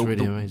also,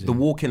 amazing. The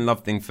walk in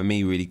love thing for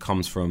me really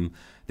comes from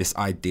this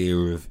idea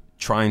of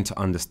trying to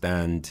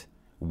understand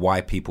why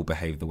people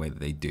behave the way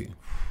that they do.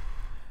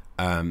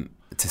 To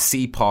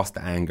see past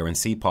the anger and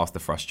see past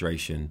the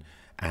frustration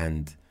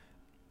and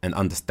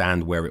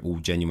understand where it all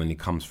genuinely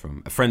comes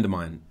from. A friend of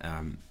mine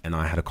and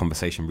I had a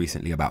conversation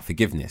recently about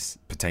forgiveness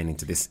pertaining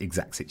to this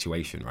exact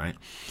situation, right?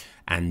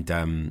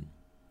 And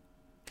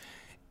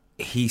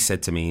he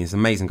said to me, he's an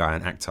amazing guy,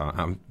 an actor.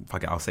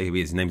 I'll say who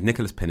he is. His name's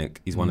Nicholas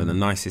Pinnock. He's one of the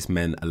nicest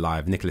men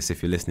alive. Nicholas,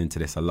 if you're listening to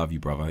this, I love you,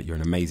 brother. You're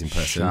an amazing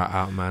person. Shout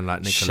out, man, like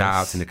Nicholas. Shout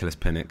out to Nicholas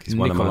Pinnock. He's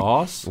one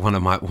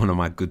of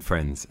my good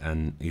friends,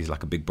 and he's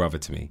like a big brother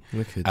to me.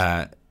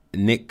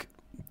 Nick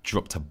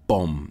dropped a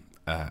bomb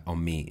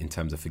on me in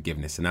terms of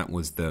forgiveness, and that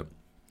was that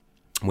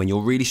when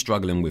you're really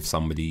struggling with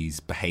somebody's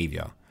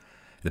behavior,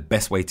 the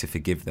best way to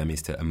forgive them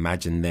is to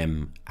imagine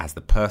them as the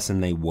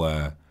person they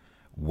were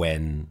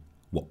when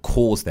what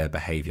caused their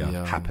behavior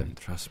happened.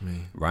 Trust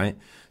me. Right?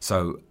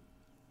 So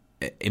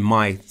in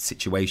my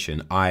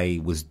situation,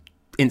 I was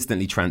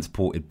instantly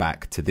transported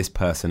back to this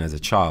person as a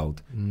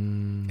child,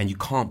 and you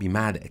can't be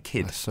mad at a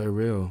kid. That's so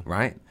real.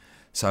 Right?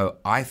 So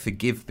I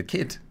forgive the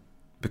kid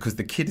because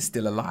the kid is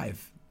still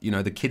alive.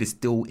 The kid is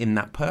still in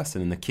that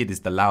person, and the kid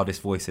is the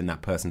loudest voice in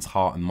that person's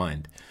heart and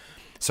mind.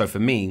 So for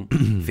me,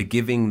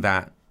 forgiving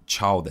that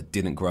child that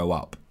didn't grow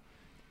up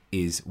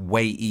is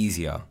way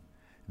easier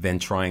than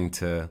trying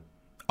to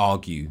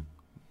argue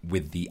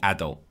with the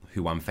adult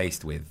who I'm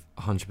faced with.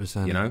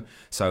 100%.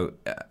 So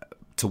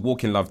to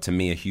walk in love, to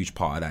me, a huge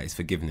part of that is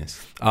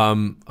forgiveness.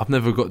 I've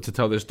never got to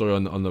tell this story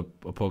on the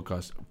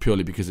podcast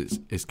purely because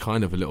it's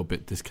kind of a little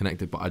bit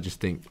disconnected, but I just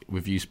think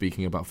with you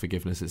speaking about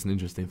forgiveness, it's an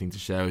interesting thing to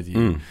share with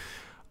you.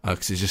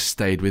 Because it just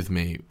stayed with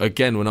me.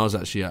 Again, when I was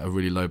actually at a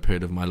really low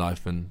period of my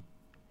life, and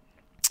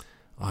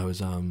I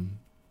was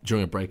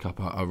during a breakup,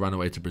 I ran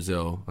away to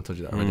Brazil. I told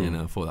you that already, and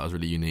I thought that was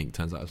really unique.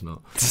 Turns out it's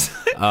not.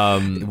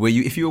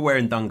 If you were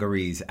wearing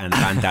dungarees and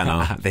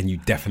bandana, then you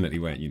definitely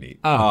weren't unique.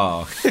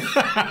 But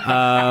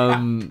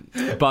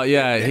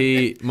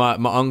yeah, my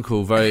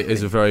uncle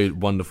is a very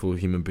wonderful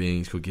human being.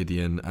 He's called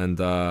Gideon,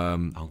 and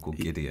Uncle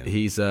Gideon.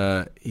 He's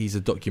a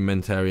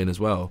documentarian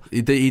as well.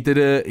 He did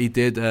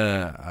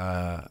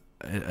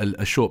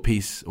a short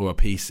piece or a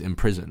piece in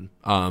prison,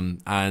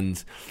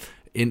 and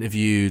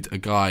interviewed a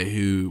guy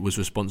who was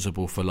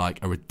responsible for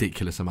like a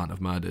ridiculous amount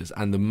of murders.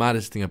 And the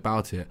maddest thing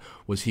about it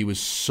was he was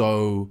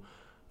so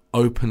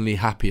openly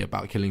happy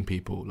about killing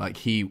people. Like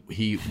he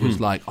was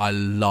like, I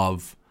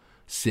love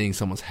seeing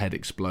someone's head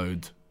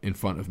explode in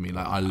front of me.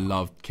 Like I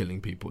loved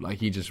killing people. Like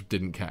he just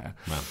didn't care.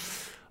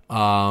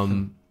 Wow.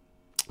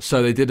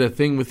 So they did a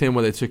thing with him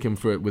where they took him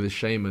for it with a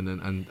shaman,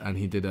 and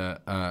he did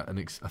I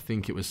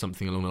think it was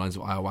something along the lines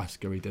of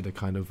ayahuasca. He did a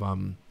kind of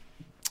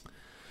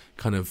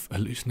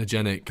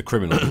hallucinogenic, The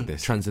Criminal did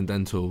this,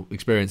 transcendental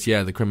experience.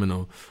 Yeah, The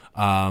Criminal,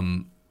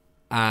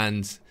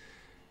 and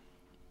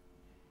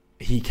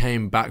he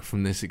came back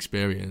from this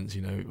experience,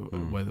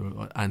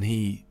 and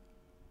he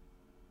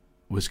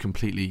was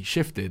completely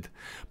shifted.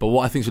 But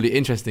what I think is really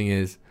interesting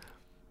is,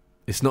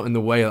 it's not in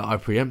the way that I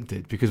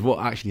preempted, because what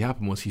actually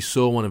happened was he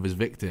saw one of his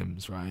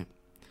victims, right?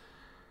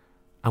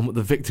 And what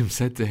the victim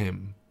said to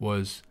him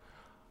was,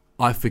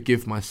 I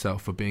forgive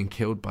myself for being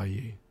killed by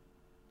you.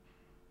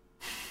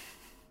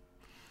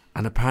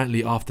 And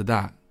apparently after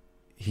that,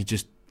 he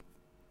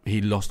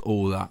lost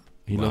all that.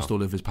 He lost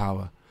all of his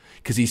power.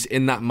 Because he's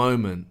in that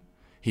moment,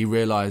 he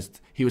realised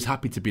he was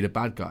happy to be the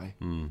bad guy.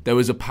 There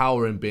was a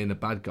power in being a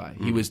bad guy.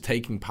 He was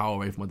taking power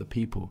away from other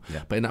people.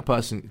 Yeah. But in that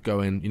person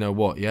going, you know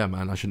what? Yeah,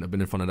 man, I shouldn't have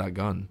been in front of that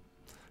gun.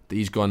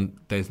 He's gone,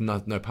 there's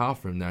no power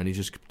for him there, and he's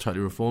just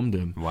totally reformed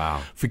him.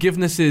 Wow.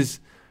 Forgiveness is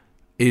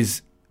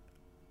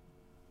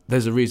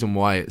there's a reason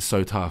why it's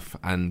so tough,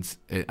 and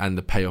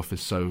the payoff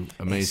is so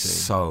amazing. It's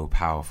so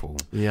powerful.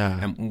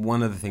 Yeah. And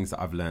one of the things that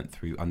I've learned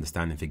through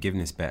understanding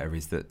forgiveness better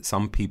is that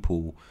some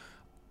people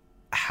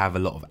have a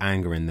lot of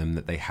anger in them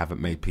that they haven't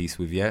made peace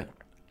with yet,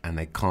 and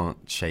they can't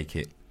shake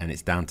it, and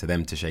it's down to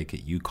them to shake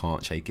it. You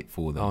can't shake it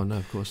for them. Oh no,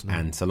 of course not.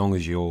 And so long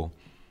as you're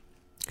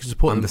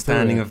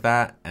understanding of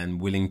that and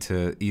willing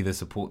to either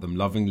support them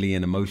lovingly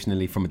and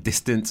emotionally from a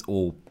distance,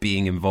 or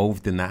being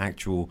involved in the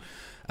actual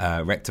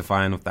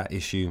rectifying of that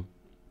issue,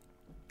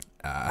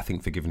 I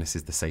think forgiveness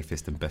is the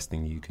safest and best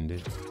thing you can do.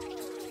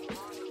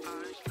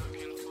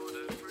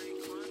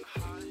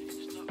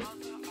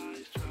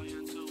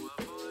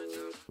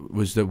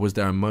 Was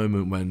there a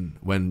moment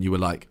when you were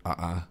like,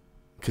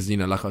 because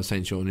like I was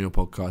saying to you on your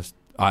podcast,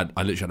 I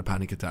literally had a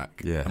panic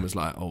attack. Yeah. And was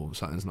like, oh,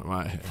 something's not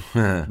right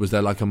here. Was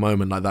there like a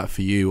moment like that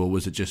for you, or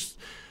was it just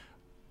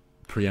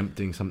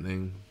preempting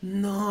something?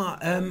 No,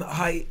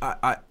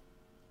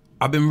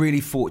 I've been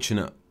really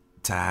fortunate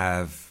to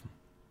have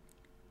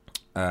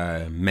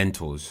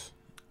mentors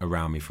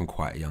around me from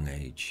quite a young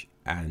age,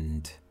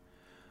 and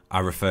I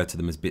refer to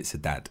them as bits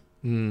of dad.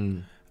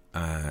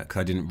 Because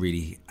I didn't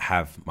really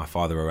have my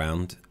father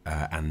around,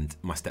 and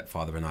my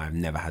stepfather and I have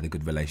never had a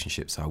good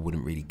relationship, so I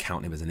wouldn't really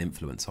count him as an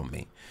influence on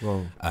me.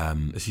 Well,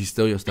 is he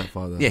still your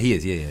stepfather? Yeah, he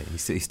is. Yeah.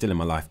 He's still in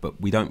my life,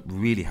 but we don't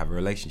really have a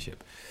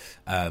relationship.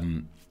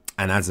 And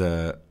as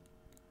a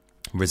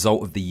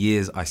result of the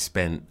years I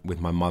spent with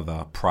my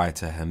mother prior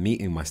to her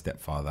meeting my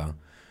stepfather,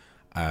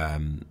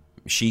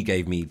 she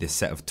gave me this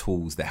set of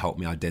tools that helped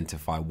me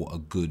identify what a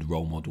good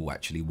role model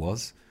actually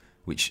was,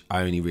 which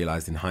I only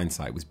realised in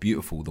hindsight was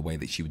beautiful, the way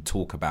that she would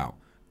talk about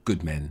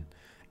good men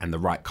and the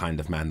right kind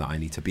of man that I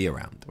need to be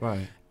around.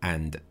 Right.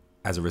 And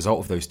as a result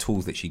of those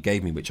tools that she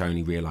gave me, which I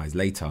only realised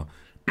later,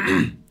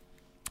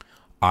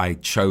 I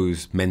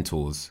chose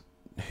mentors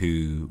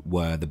who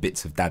were the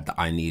bits of dad that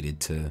I needed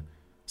to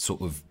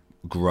sort of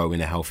grow in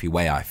a healthy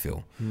way, I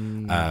feel.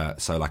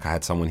 So like I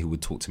had someone who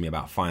would talk to me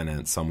about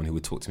finance, someone who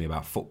would talk to me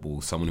about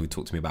football, someone who would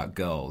talk to me about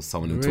girls,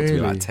 someone who would talk to me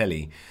about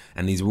telly.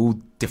 And these were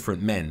all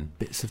different men.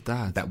 Bits of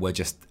dad. That were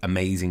just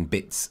amazing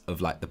bits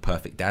of like the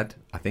perfect dad,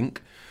 I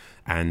think.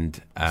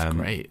 And that's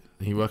great.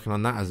 Are you working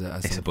on that as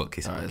it's a book?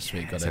 It's a book.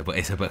 Sweet,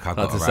 it's a book. I've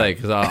got to say,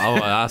 because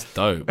that's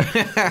dope.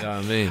 You know what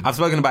I mean? I've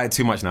spoken about it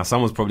too much now.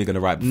 Someone's probably going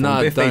to write before.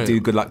 No, if they do,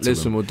 good luck to them.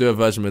 Listen, we'll do a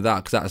version with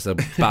that, because that's a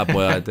bad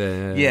boy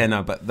idea. Yeah,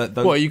 no, but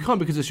well, you can't,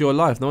 because it's your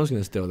life. No one's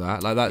going to steal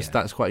that. Like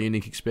that's quite a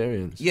unique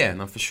experience. Yeah,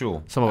 no, for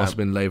sure. Some of us have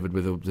been laboured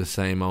with the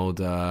same old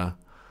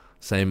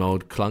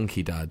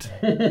clunky dad.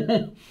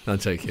 No, I'm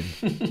joking.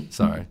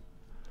 Sorry.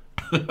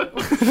 But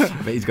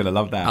he's going to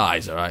love that. Oh,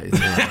 he's all right.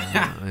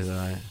 He's all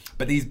right.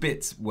 But these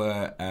bits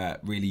were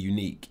really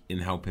unique in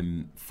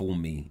helping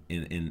form me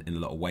in a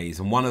lot of ways.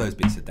 And one of those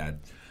bits of dad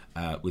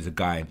was a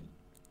guy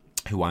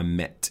who I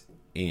met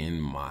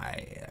in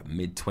my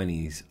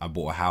mid-20s. I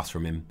bought a house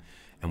from him,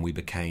 and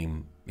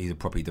he's a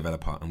property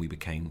developer, and we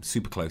became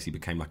super close. He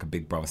became like a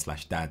big brother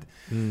 / dad.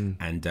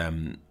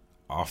 And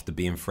after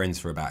being friends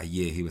for about a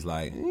year, he was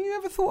like, you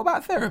ever thought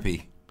about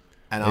therapy?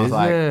 And I was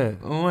like,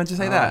 oh, why'd you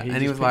say that?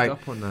 And he was like,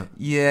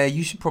 yeah,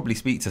 you should probably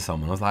speak to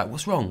someone. I was like,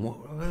 what's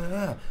wrong?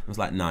 I was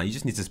like, no, you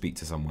just need to speak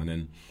to someone.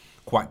 And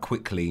quite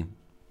quickly,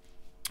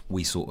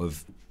 we sort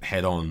of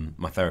head on,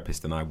 my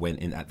therapist and I went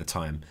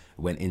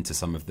into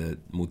some of the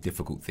more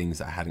difficult things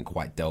that I hadn't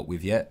quite dealt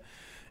with yet.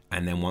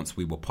 And then once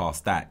we were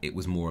past that, it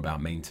was more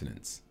about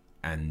maintenance.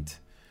 And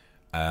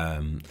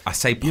I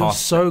say past... You're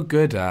so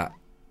good at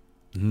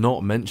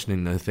not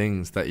mentioning the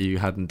things that you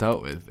hadn't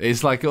dealt with.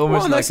 It's like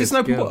almost like it's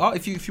no people.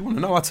 If you want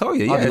to know, I'll tell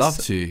you. Yeah, I'd love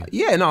to.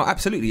 Yeah, no,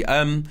 absolutely.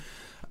 I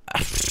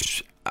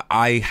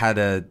had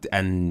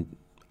and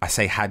I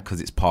say had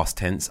because it's past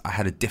tense. I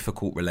had a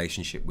difficult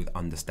relationship with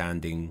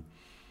understanding.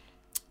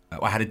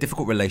 I had a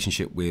difficult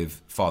relationship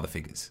with father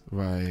figures,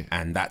 right?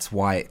 And that's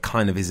why it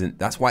kind of isn't.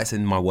 That's why it's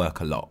in my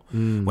work a lot.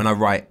 When I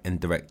write and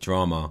direct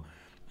drama,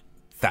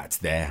 that's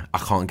there. I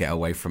can't get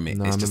away from it.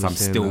 No, it's just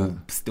it's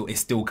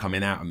still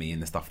coming out of me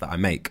in the stuff that I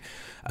make.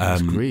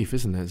 It's grief,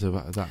 isn't it?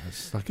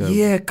 It's like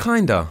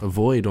kinda a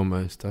void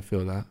almost. I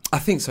feel that. I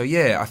think so.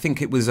 Yeah, I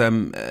think it was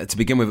to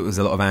begin with. It was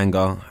a lot of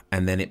anger,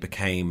 and then it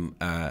became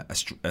a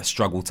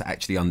struggle to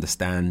actually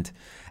understand,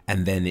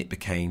 and then it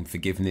became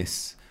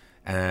forgiveness,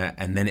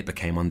 and then it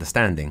became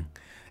understanding,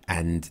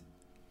 and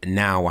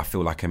now I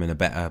feel like I'm in a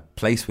better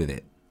place with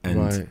it,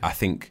 and I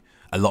think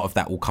a lot of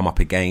that will come up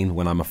again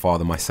when I'm a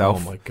father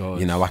myself. Oh my God.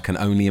 You know, I can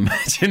only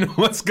imagine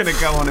what's going to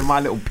go on in my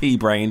little pea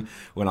brain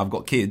when I've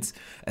got kids,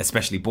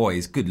 especially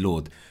boys. Good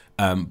Lord.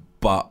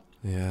 But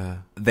yeah,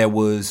 there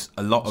was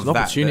a lot of an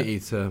opportunity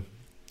to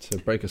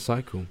break a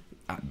cycle.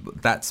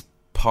 That's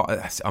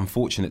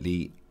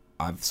unfortunately,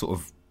 I've sort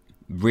of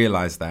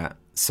realised that,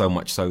 so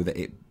much so that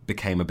it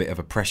became a bit of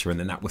a pressure, and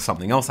then that was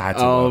something else I had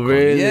to work on.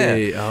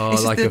 Really? Yeah.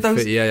 Oh, like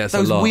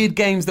those weird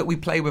games that we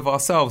play with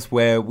ourselves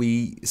where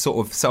we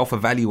sort of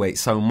self-evaluate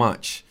so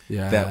much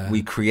that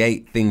we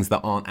create things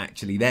that aren't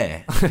actually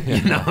there,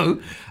 you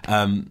know?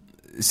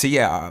 So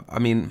yeah, I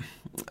mean,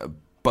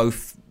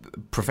 both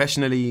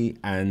professionally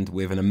and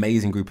with an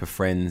amazing group of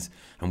friends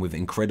and with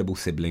incredible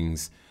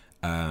siblings,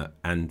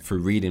 and through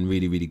reading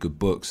really, really good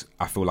books,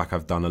 I feel like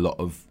I've done a lot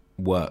of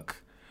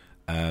work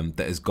that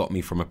has got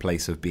me from a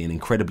place of being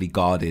incredibly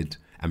guarded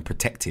and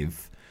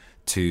protective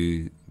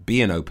to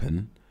being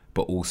open,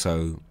 but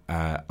also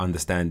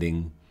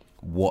understanding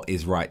what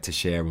is right to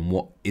share and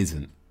what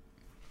isn't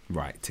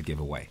right to give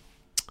away.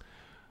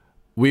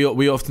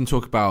 We often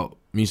talk about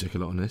music a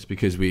lot on this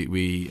because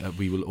we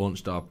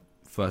launched our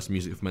first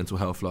Music for Mental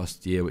Health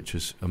last year, which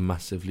was a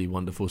massively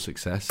wonderful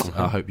success.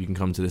 I hope you can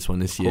come to this one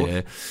this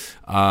year.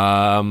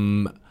 I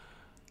mean,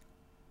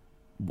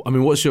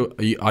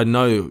 I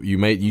know you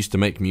used to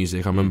make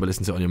music. I remember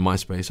listening to it on your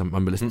MySpace. I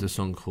remember listening to a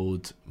song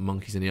called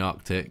Monkeys in the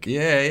Arctic.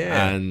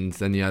 Yeah. And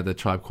then you had a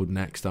Tribe Called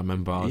Next. I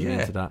remember I was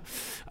into that.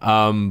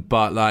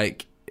 But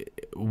like,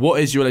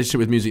 what is your relationship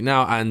with music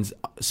now? And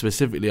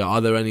specifically, are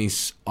there any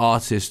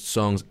artists,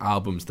 songs,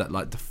 albums that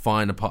like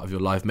define a part of your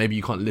life? Maybe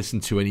you can't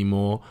listen to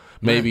anymore.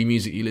 Maybe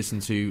music you listen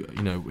to,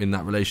 you know, in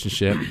that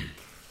relationship.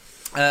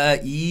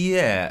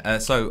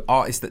 So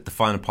artists that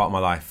define a part of my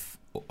life.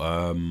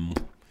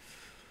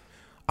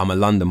 I'm a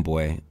London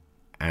boy,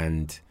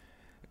 and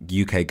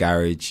UK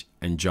garage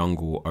and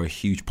jungle are a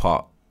huge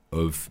part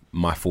of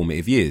my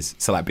formative years.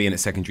 So like being at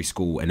secondary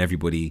school and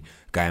everybody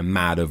going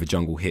mad over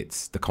Jungle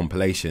Hits, the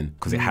compilation,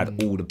 because it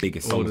had all the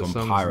biggest songs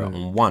on Pirate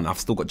on one. I've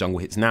still got Jungle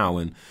Hits now,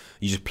 and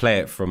you just play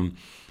it from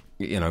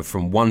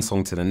one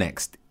song to the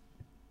next.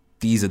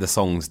 These are the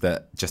songs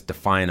that just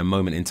define a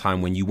moment in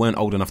time when you weren't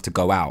old enough to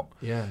go out,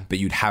 but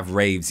you'd have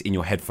raves in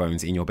your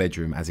headphones in your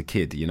bedroom as a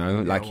kid, you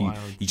know?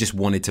 You just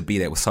wanted to be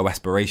there. It was so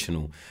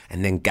aspirational.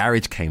 And then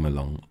garage came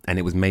along, and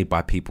it was made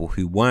by people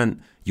who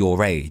weren't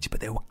your age, but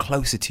they were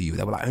closer to you.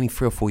 They were like only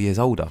 3 or 4 years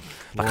older.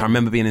 Like I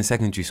remember being in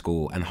secondary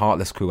school, and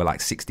Heartless Crew were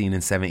like 16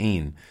 and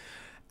 17.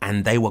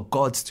 And they were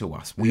gods to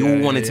us. We all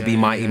wanted to be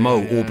Mighty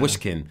Mo or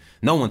Bushkin.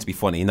 No one wanted to be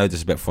Funny, no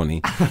disrespect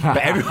Funny. But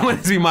everyone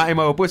wanted to be Mighty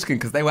Mo or Bushkin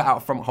because they were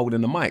out front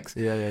holding the mics.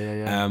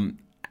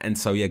 And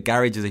so,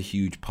 garage is a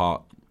huge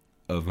part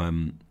of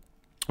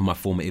my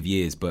formative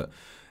years. But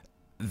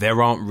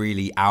there aren't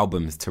really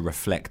albums to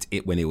reflect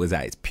it when it was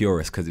at its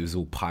purest because it was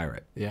all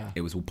pirate.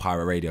 It was all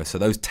pirate radio. So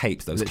those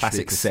tapes, those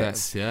classic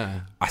sets,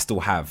 I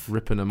still have.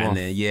 Ripping them off.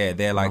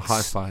 They're like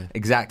hi-fi.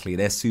 Exactly.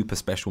 They're super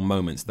special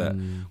moments that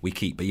we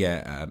keep.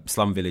 But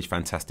Slum Village,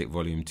 fantastic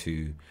volume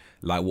 2,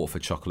 Like Water for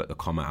Chocolate, the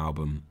Comet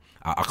album.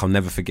 I can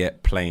never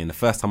forget playing. The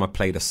first time I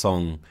played a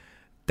song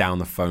down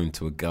the phone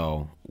to a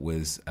girl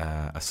was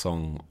a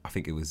song, I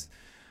think it was...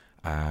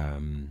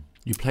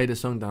 You played a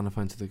song down the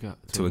phone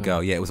to a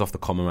girl. Yeah, it was off the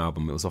Common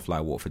album. It was off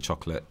like Water for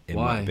Chocolate. It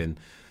Why? might have been.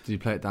 Did you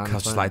play it down the phone? I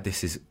was just like,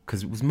 this is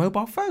because it was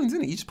mobile phones,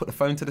 isn't it? You just put the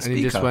phone to the speaker.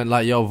 And you just went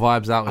like, yo,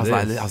 vibes out. I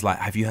was like,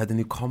 have you heard the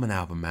new Common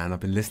album, man? I've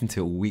been listening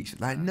to it all week.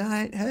 She's like, no,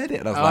 I ain't heard it.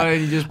 And I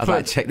was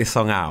like, check this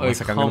song out. I was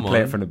like, I'm going to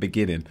play it from the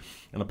beginning.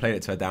 And I played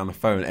it to her down the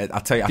phone.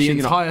 I'll tell you, the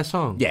entire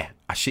song? Yeah,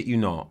 I shit you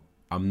not.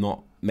 I'm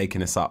not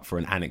making this up for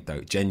an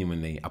anecdote.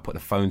 Genuinely, I put the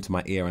phone to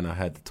my ear and I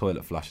heard the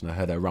toilet flush and I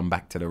heard her run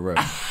back to the room.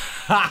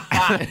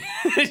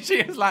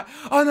 She was like,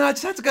 oh no, I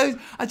just had to go.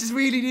 I just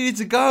really needed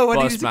to go.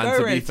 I needed to go.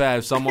 To be fair,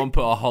 if someone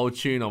put a whole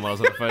tune on when I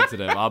was on the phone to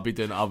them, I'll be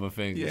doing other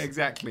things. Yeah,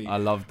 exactly. I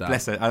love that.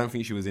 Bless her. I don't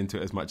think she was into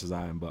it as much as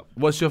I am. But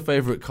what's your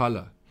favourite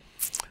colour?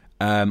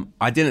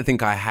 I didn't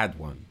think I had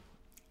one.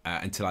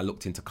 Until I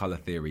looked into colour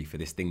theory for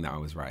this thing that I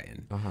was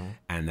writing.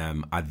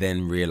 And I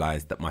then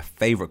realised that my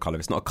favourite colour,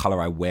 it's not a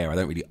colour I wear, I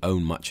don't really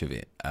own much of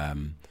it.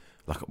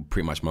 Like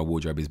pretty much my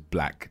wardrobe is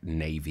black,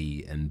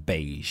 navy and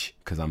beige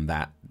because I'm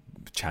that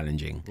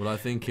challenging. Well, I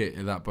think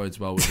that bodes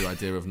well with your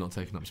idea of not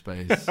taking up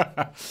space.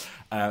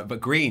 But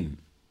green,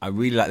 I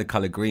really like the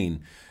colour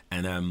green.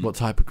 And what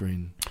type of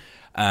green?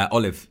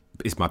 Olive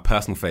is my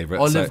personal favourite.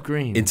 Olive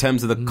green. In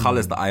terms of the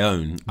colours that I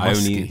own,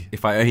 musky.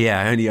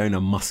 I only own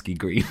a musky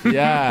green.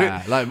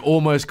 Yeah, like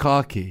almost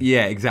khaki.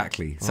 Yeah,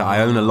 exactly. So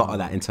I own a lot of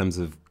that in terms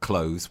of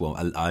clothes. Well,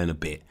 I own a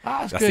bit.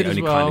 That's good the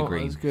only as well. Kind of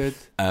green. That's good.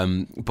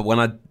 But when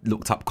I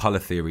looked up colour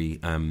theory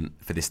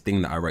for this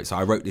thing that I wrote, so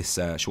I wrote this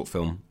short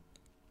film,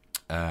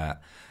 and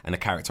the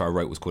character I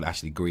wrote was called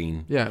Ashley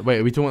Green. Yeah, wait,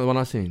 are we talking about the one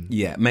I've seen?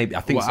 Yeah, maybe.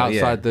 I think so,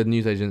 outside the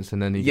newsagents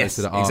and then he goes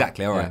to the art.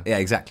 Exactly, all right. Yeah,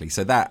 exactly.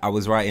 So that, I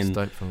was writing,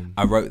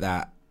 I wrote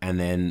that, and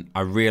then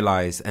I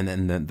realised, and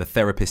then the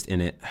therapist in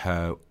it,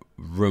 her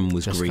room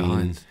was green.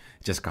 Hines.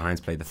 Jessica Hines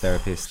played the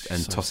therapist,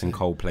 and Tosin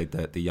Cole played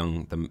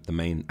the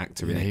main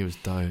actor in it. He was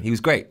dope. He was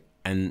great,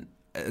 and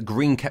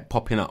green kept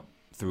popping up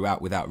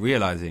throughout without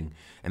realising.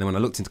 And then when I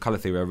looked into colour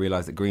theory, I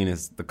realised that green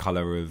is the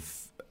colour of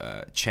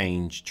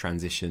change,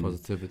 transition,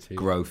 positivity,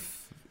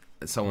 growth,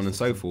 so on and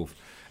so forth.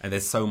 And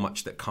there's so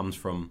much that comes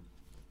from.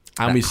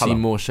 And we see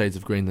more shades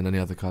of green than any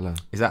other colour.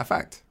 Is that a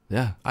fact?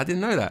 Yeah. I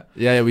didn't know that.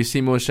 Yeah, we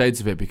see more shades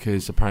of it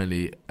because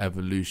apparently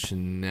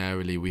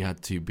evolutionarily we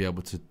had to be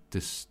able to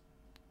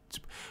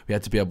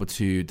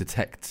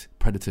detect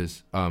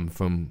predators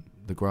from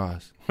the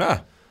grass.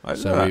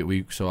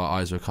 So our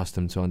eyes are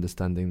accustomed to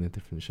understanding the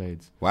different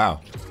shades.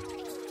 Wow.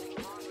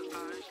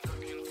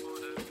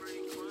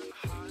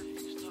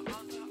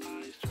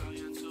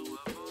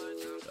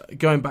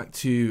 going back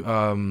to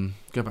your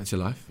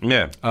life.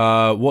 Yeah.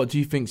 What do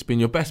you think's been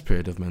your best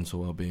period of mental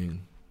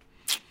well-being?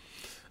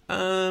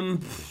 I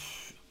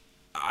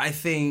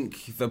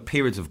think the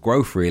periods of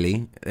growth,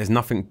 really. There's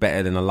nothing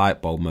better than a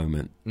light bulb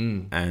moment.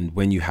 And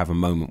when you have a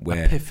moment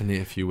where... Epiphany,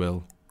 if you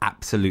will.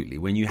 Absolutely.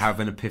 When you have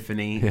an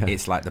epiphany,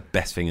 it's like the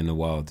best thing in the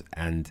world.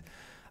 And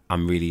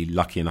I'm really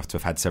lucky enough to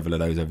have had several of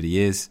those over the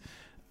years.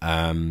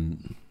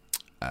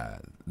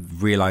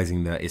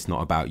 Realising that it's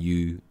not about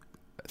you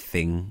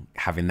thing,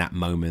 having that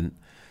moment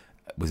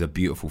was a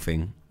beautiful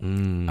thing.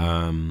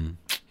 That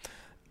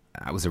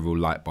was a real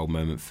light bulb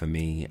moment for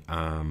me.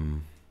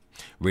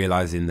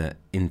 Realising that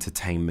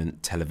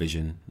entertainment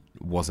television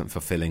wasn't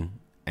fulfilling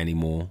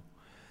anymore,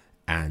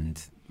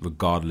 and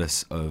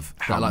regardless of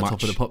how like much...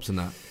 Top of the Pops and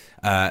that?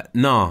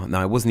 No,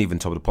 it wasn't even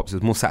Top of the Pops. It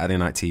was more Saturday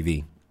Night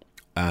TV.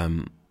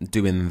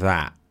 Doing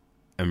that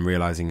and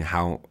realising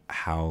how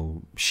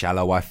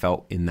shallow I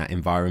felt in that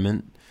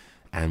environment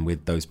and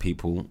with those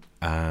people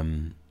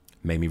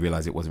made me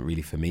realise it wasn't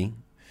really for me.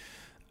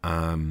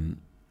 Light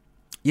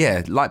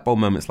bulb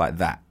moments like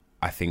that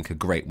I think are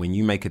great. When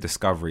you make a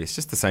discovery, it's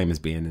just the same as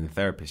being in a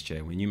therapist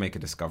chair. When you make a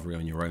discovery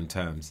on your own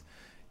terms,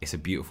 it's a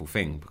beautiful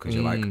thing because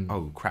you're like,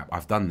 oh crap,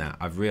 I've done that.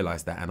 I've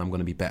realised that and I'm going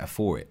to be better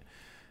for it.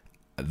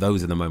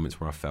 Those are the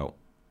moments where I felt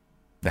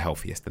the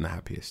healthiest and the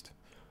happiest.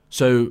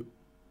 So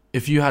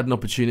if you had an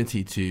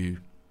opportunity to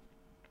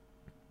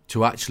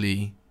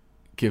actually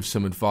give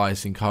some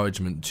advice,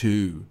 encouragement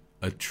to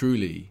a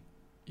truly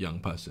young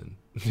person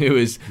who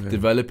is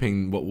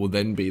developing what will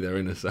then be their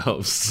inner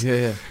selves,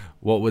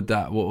 what would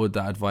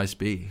that advice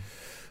be?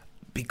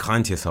 Be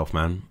kind to yourself,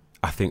 man.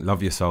 I think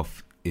love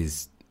yourself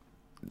is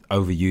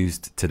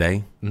overused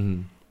today,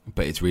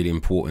 but it's really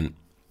important.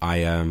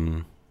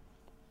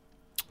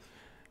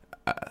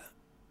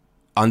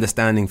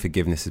 Understanding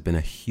forgiveness has been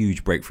a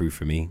huge breakthrough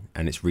for me,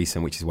 and it's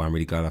recent, which is why I'm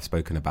really glad I've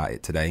spoken about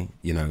it today.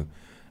 You know,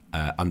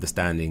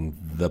 understanding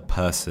the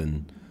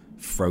person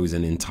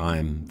frozen in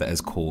time that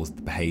has caused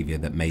the behavior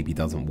that maybe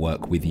doesn't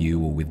work with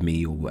you or with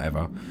me or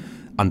whatever.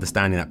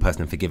 Understanding that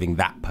person and forgiving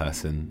that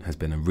person has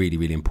been a really,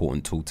 really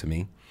important tool to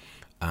me.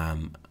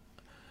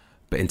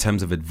 But in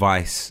terms of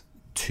advice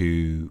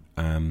to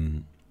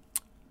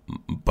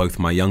both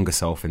my younger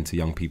self and to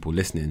young people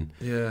listening,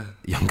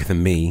 younger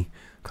than me,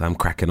 because I'm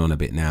cracking on a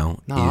bit now,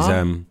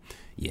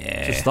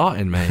 is just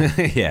starting,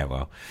 mate. Yeah,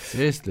 well,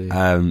 seriously,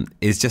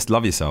 is just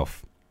love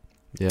yourself.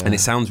 Yeah, and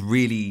it sounds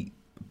really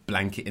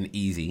blanket and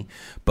easy,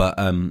 but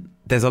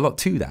there's a lot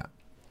to that.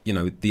 You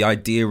know, the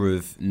idea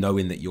of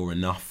knowing that you're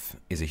enough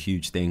is a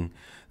huge thing.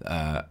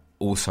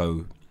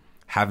 Also,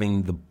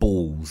 having the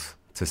balls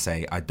to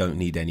say, I don't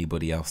need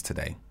anybody else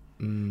today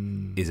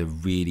is a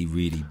really,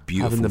 really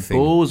beautiful thing. Having the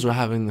balls or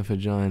having the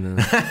vagina?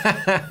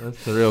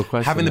 That's the real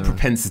question. Having the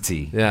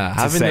propensity. Yeah,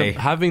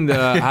 having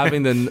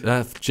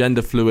the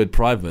gender fluid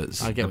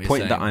privates. I get the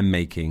point that I'm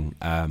making.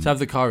 To have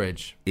the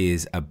courage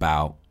is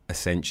about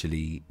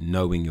essentially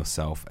knowing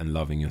yourself and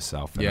loving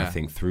yourself. And I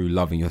think through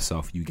loving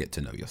yourself, you get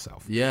to know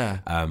yourself. Yeah.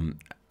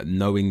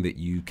 Knowing that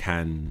you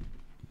can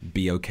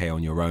be okay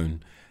on your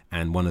own.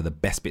 And one of the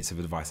best bits of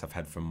advice I've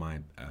had from my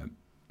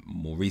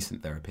more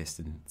recent therapist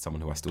and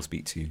someone who I still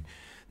speak to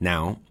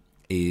now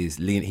is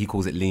he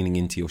calls it leaning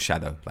into your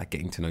shadow, like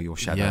getting to know your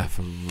shadow. Yeah,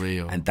 for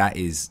real. And that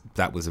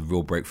was a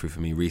real breakthrough for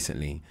me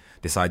recently.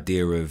 This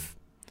idea of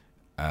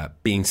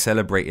being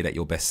celebrated at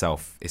your best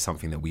self is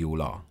something that we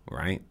all are,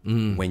 right?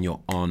 When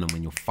you're on and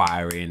when you're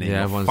firing and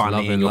you're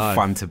funny and you're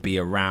fun to be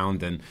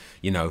around, and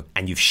you know,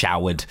 and you've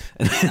showered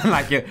and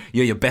like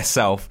you're your best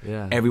self.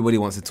 Yeah. Everybody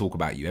wants to talk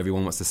about you.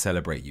 Everyone wants to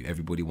celebrate you.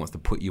 Everybody wants to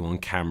put you on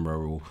camera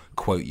or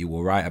quote you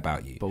or write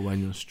about you. But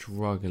when you're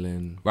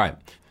struggling, right?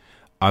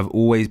 I've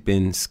always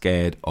been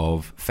scared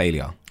of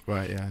failure.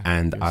 Right. Yeah.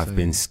 And I've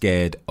been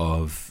scared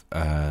of.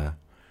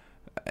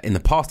 In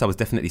the past, I was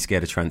definitely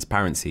scared of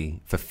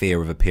transparency for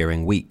fear of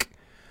appearing weak.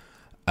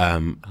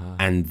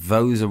 And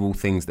those are all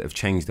things that have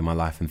changed in my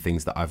life and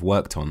things that I've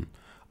worked on.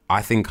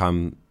 I think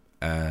I'm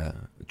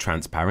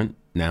transparent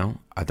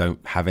now. I don't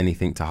have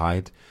anything to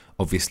hide.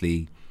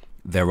 Obviously,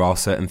 there are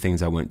certain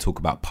things I won't talk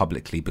about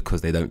publicly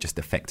because they don't just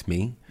affect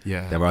me.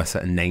 Yeah. There are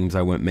certain names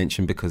I won't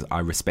mention because I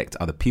respect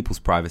other people's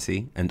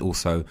privacy, and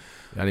also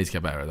I need to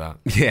get better at that.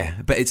 Yeah,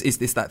 but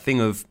it's that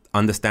thing of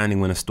understanding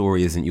when a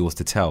story isn't yours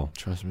to tell.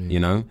 Trust me. You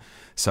know?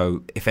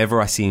 So if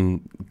ever I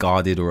seem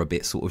guarded or a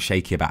bit sort of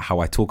shaky about how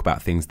I talk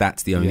about things,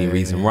 that's the only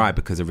reason why,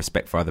 because of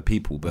respect for other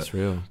people. But that's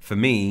real. For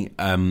me,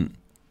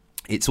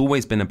 it's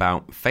always been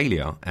about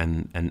failure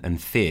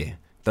and fear.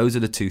 Those are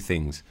the two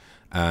things.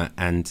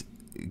 And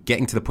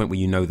getting to the point where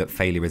you know that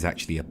failure is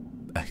actually a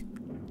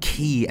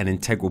key and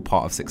integral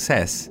part of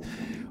success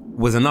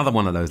was another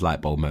one of those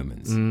light bulb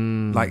moments.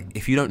 Like,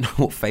 if you don't know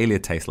what failure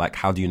tastes like,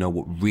 how do you know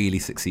what really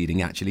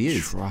succeeding actually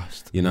is?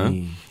 Trust you know?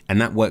 me.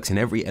 And that works in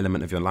every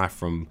element of your life,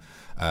 from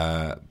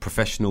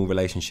professional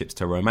relationships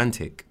to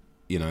romantic.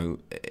 You know,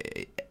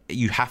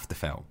 you have to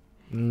fail.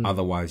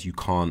 Otherwise, you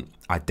can't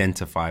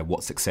identify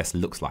what success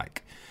looks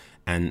like.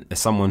 And as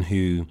someone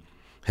who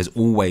has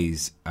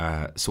always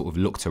sort of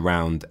looked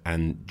around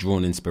and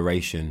drawn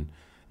inspiration,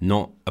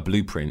 not a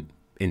blueprint,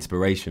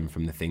 inspiration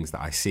from the things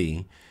that I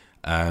see,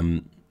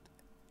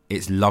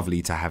 it's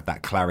lovely to have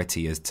that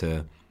clarity as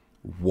to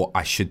what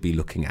I should be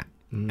looking at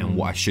and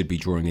what I should be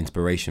drawing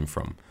inspiration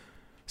from.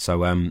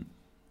 So,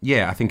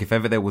 I think if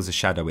ever there was a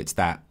shadow, it's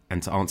that.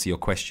 And to answer your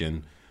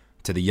question,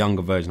 to the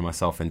younger version of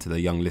myself and to the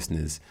young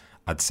listeners,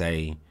 I'd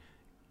say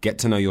get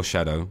to know your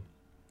shadow.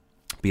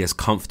 Be as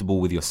comfortable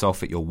with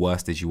yourself at your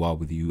worst as you are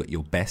with you at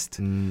your best,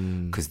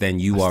 because then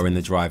you are in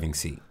the driving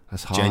seat.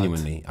 That's hard.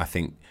 Genuinely, I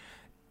think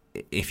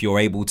if you're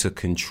able to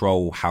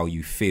control how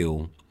you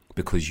feel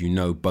because you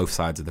know both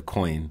sides of the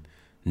coin,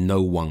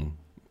 no one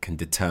can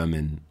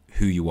determine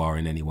who you are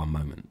in any one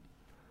moment.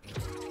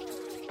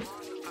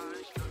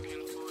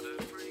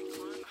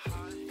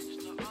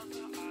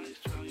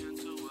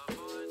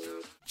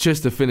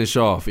 Just to finish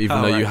off,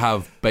 even though you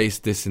have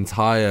based this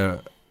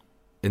entire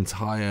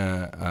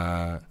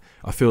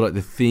I feel like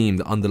the theme,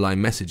 the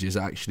underlying message is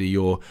actually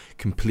your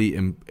complete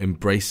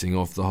embracing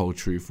of the whole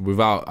truth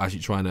without actually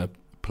trying to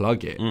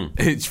plug it.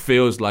 It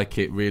feels like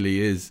it really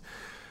is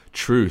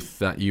truth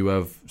that you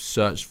have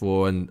searched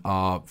for and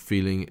are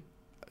feeling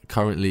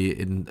currently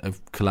in a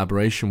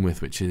collaboration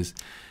with, which is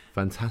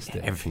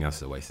fantastic. Everything else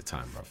is a waste of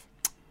time,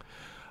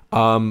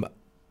 bruv.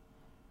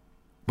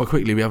 But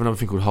quickly, we have another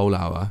thing called Whole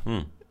Hour.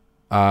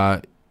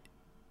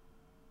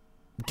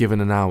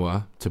 Given an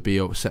hour to be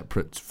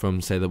separate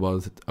from, say, the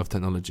world of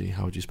technology,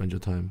 how would you spend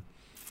your time?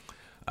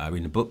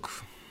 Reading a book,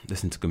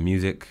 listening to good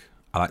music.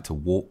 I like to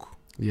walk.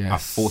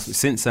 Yes.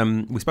 Since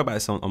we spoke about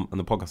this on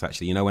the podcast,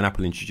 actually, you know, when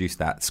Apple introduced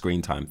that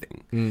screen time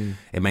thing,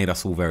 it made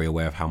us all very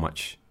aware of how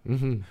much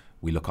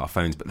we look at our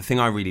phones. But the thing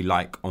I really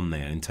like on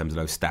there in terms of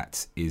those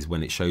stats is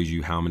when it shows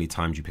you how many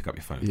times you pick up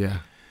your phone. Yeah.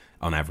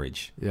 On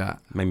average. Yeah.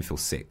 It made me feel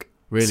sick.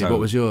 Really? So, what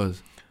was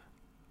yours?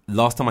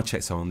 Last time I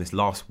checked, so on this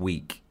last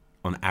week,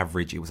 on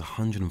average, it was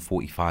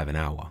 145 an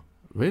hour.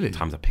 Really?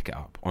 Times I pick it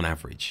up, on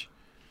average.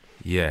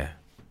 Yeah.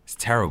 It's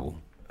terrible.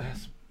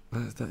 That's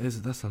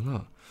a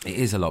lot. It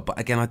is a lot, but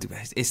again,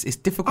 it's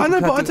difficult. I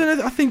know, but I don't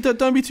know. I think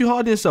don't be too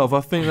hard on yourself.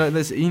 I think like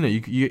there's,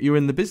 you're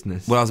in the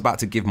business. Well, I was about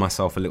to give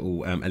myself a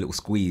little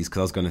squeeze because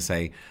I was going to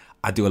say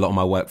I do a lot of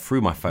my work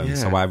through my phone,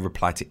 so I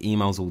reply to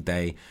emails all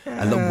day.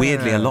 Yeah.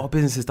 Weirdly, a lot of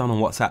business is done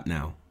on WhatsApp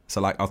now. So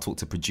like, I'll talk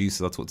to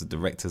producers, I'll talk to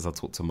directors, I'll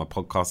talk to my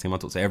podcast team, I'll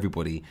talk to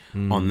everybody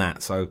on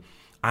that. So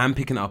I am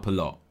picking it up a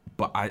lot,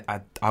 but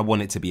I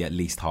want it to be at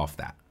least half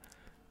that.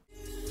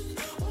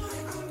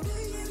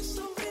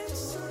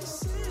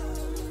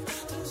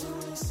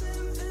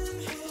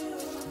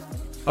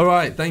 All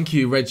right, thank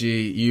you,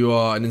 Reggie. You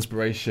are an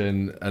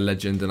inspiration, a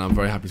legend, and I'm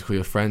very happy to call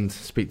you a friend.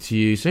 Speak to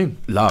you soon.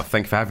 Love,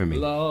 thank you for having me.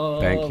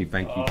 Love. Thank you.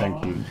 I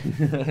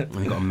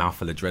got a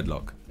mouthful of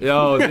dreadlock.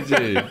 Oh, did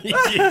you?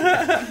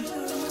 Yeah.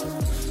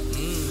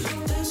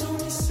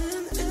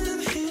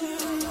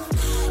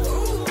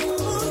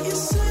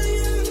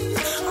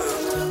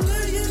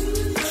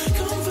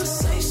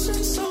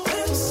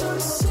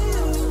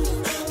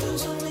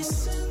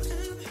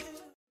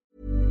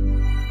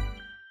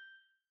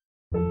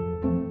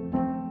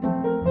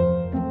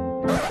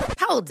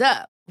 Hold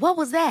up. What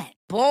was that?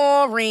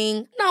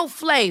 Boring. No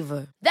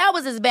flavor. That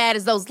was as bad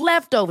as those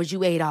leftovers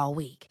you ate all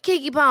week.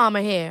 Keke Palmer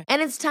here, and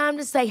it's time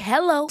to say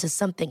hello to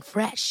something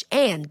fresh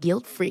and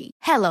guilt-free.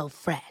 Hello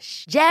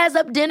Fresh. Jazz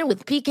up dinner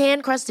with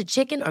pecan-crusted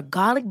chicken or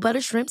garlic butter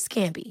shrimp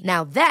scampi.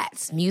 Now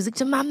that's music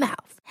to my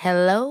mouth.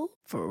 Hello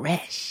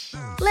Fresh.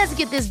 Let's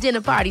get this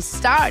dinner party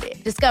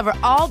started. Discover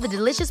all the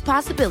delicious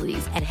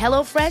possibilities at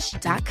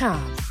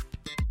HelloFresh.com.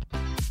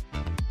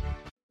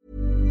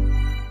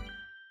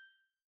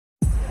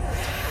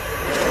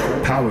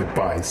 Powered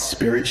by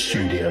Spirit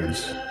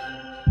Studios.